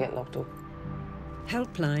he'll have to get locked up.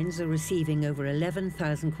 Helplines are receiving over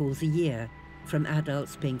 11,000 calls a year from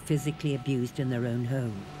adults being physically abused in their own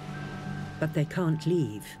home. But they can't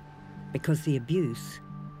leave, because the abuse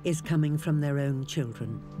is coming from their own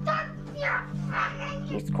children.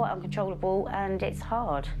 He's quite uncontrollable and it's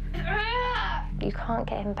hard. You can't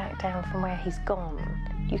get him back down from where he's gone.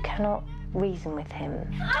 You cannot reason with him.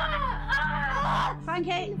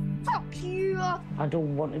 Frankie, fuck you! I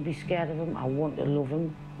don't want to be scared of him. I want to love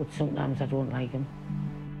him, but sometimes I don't like him.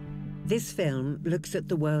 This film looks at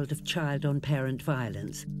the world of child-on-parent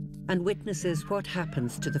violence and witnesses what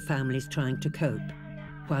happens to the families trying to cope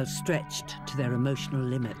while stretched to their emotional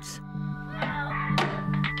limits.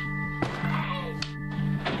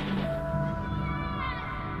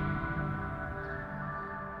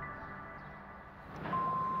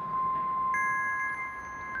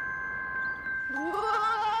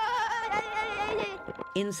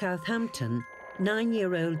 In Southampton,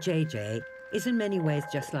 9-year-old JJ is in many ways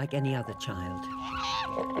just like any other child.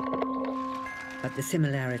 But the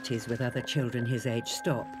similarities with other children his age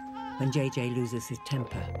stop when JJ loses his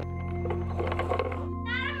temper. Out of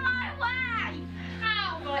my way!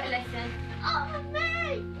 Ow! Right, listen. Off of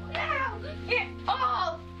me! Now! Get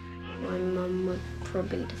off! My mum would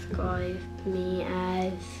probably describe me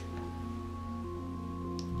as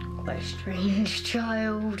quite a strange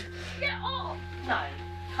child. Get off! No,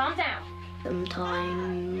 calm down.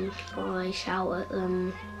 Sometimes I shout at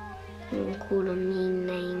them and call them mean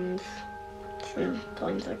names.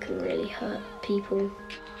 Sometimes I can really hurt people.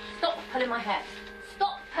 Stop pulling my hair.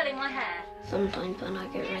 Stop pulling my hair. Sometimes when I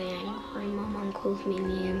get really angry, my mum calls me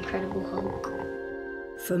the Incredible Hulk.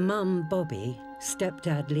 For Mum Bobby,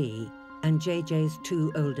 stepdad Lee, and JJ's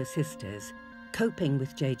 2 older sisters, coping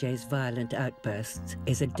with JJ's violent outbursts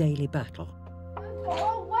is a daily battle. Go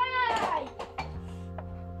away!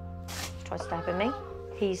 Tried stabbing me.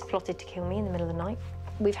 He's plotted to kill me in the middle of the night.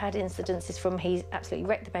 We've had incidences from he's absolutely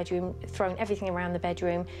wrecked the bedroom, thrown everything around the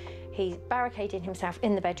bedroom. He's barricaded himself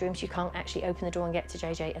in the bedroom so you can't actually open the door and get to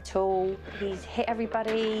JJ at all. He's hit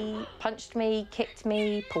everybody, punched me, kicked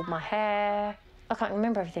me, pulled my hair. I can't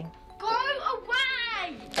remember everything. Go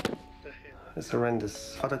away! It's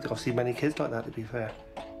horrendous. I don't think I've seen many kids like that, to be fair.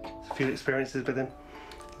 A few experiences with him.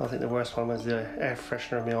 I think the worst one was the air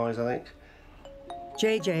freshener in my eyes, I think.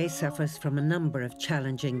 JJ suffers from a number of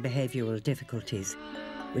challenging behavioural difficulties,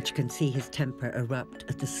 which can see his temper erupt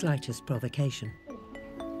at the slightest provocation.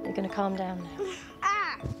 You're going to calm down now.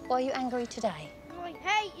 Ah! Why are you angry today? I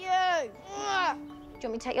hate you! Do you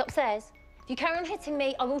want me to take you upstairs? If you carry on hitting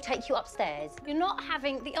me, I will take you upstairs. You're not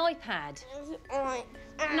having the iPad.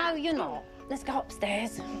 No, you're not. Let's go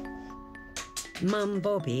upstairs. Mum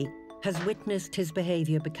Bobby has witnessed his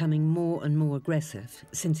behaviour becoming more and more aggressive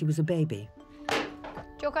since he was a baby.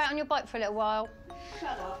 Do you want to go out on your bike for a little while?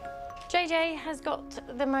 Shut up. JJ has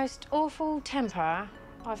got the most awful temper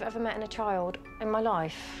I've ever met in a child in my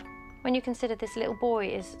life. When you consider this little boy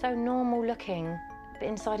is so normal looking, but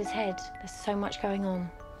inside his head, there's so much going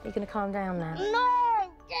on. You're going to calm down now?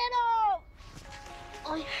 No! Get off!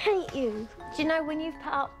 I hate you. Do you know, when you've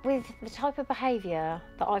put up with the type of behaviour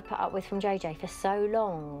that I've put up with from JJ for so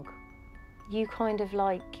long, you kind of,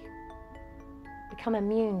 like, become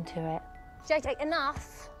immune to it. JJ,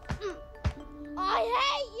 enough! I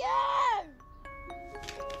hate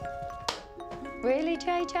you! Really,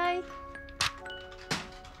 JJ?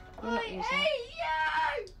 I hate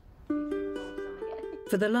you!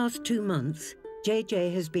 For the last 2 months,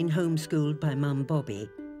 JJ has been homeschooled by Mum Bobby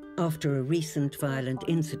after a recent violent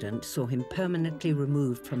incident saw him permanently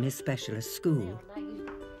removed from his specialist school.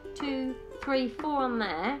 2, 3, 4 on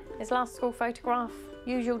there. His last school photograph.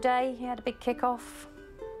 Usual day, he had a big kick-off.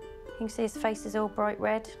 You can see his face is all bright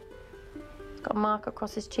red. He's got a mark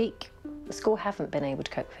across his cheek. The school haven't been able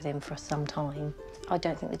to cope with him for some time. I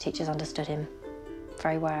don't think the teachers understood him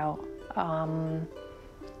very well. And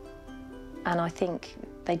I think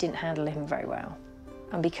they didn't handle him very well.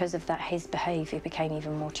 And because of that, his behaviour became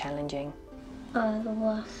even more challenging. The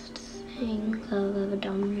worst thing I've ever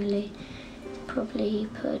done, really. Probably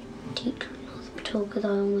put a teacher in hospital because I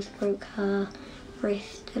almost broke her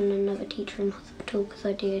wrist, and another teacher in hospital because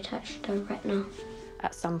I detached her retina.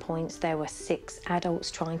 At some points, there were 6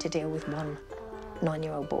 adults trying to deal with one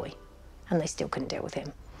 9-year-old boy, and they still couldn't deal with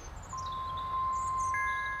him.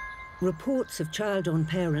 Reports of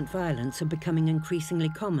child-on-parent violence are becoming increasingly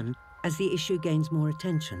common as the issue gains more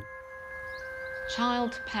attention.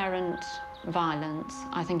 Child-parent violence,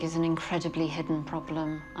 I think, is an incredibly hidden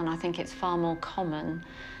problem, and I think it's far more common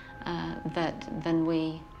than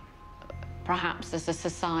we, perhaps as a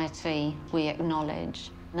society, we acknowledge.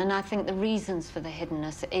 And I think the reasons for the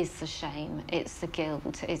hiddenness is the shame, it's the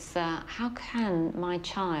guilt, it's how can my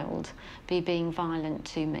child be being violent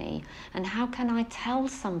to me, and how can I tell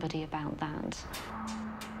somebody about that?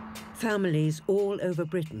 Families all over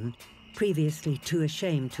Britain previously too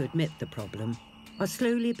ashamed to admit the problem, are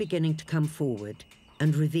slowly beginning to come forward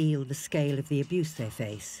and reveal the scale of the abuse they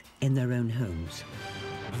face in their own homes.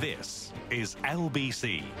 This is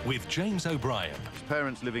LBC with James O'Brien.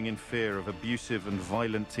 Parents living in fear of abusive and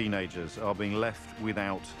violent teenagers are being left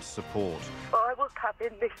without support. I was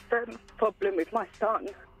having this problem with my son.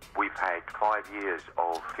 We've had 5 years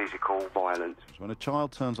of physical violence. When a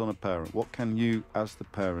child turns on a parent, what can you, as the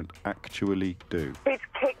parent, actually do? He's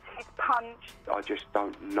kicked, he's punched. I just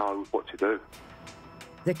don't know what to do.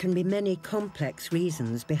 There can be many complex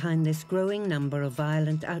reasons behind this growing number of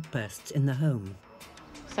violent outbursts in the home.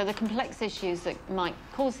 So the complex issues that might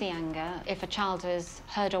cause the anger, if a child has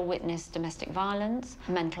heard or witnessed domestic violence,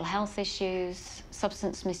 mental health issues,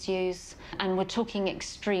 substance misuse, and we're talking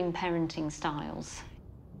extreme parenting styles.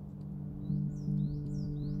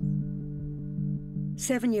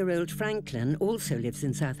 7-year-old Franklin also lives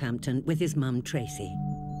in Southampton with his mum, Tracy.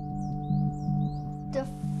 The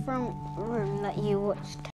front room that you watch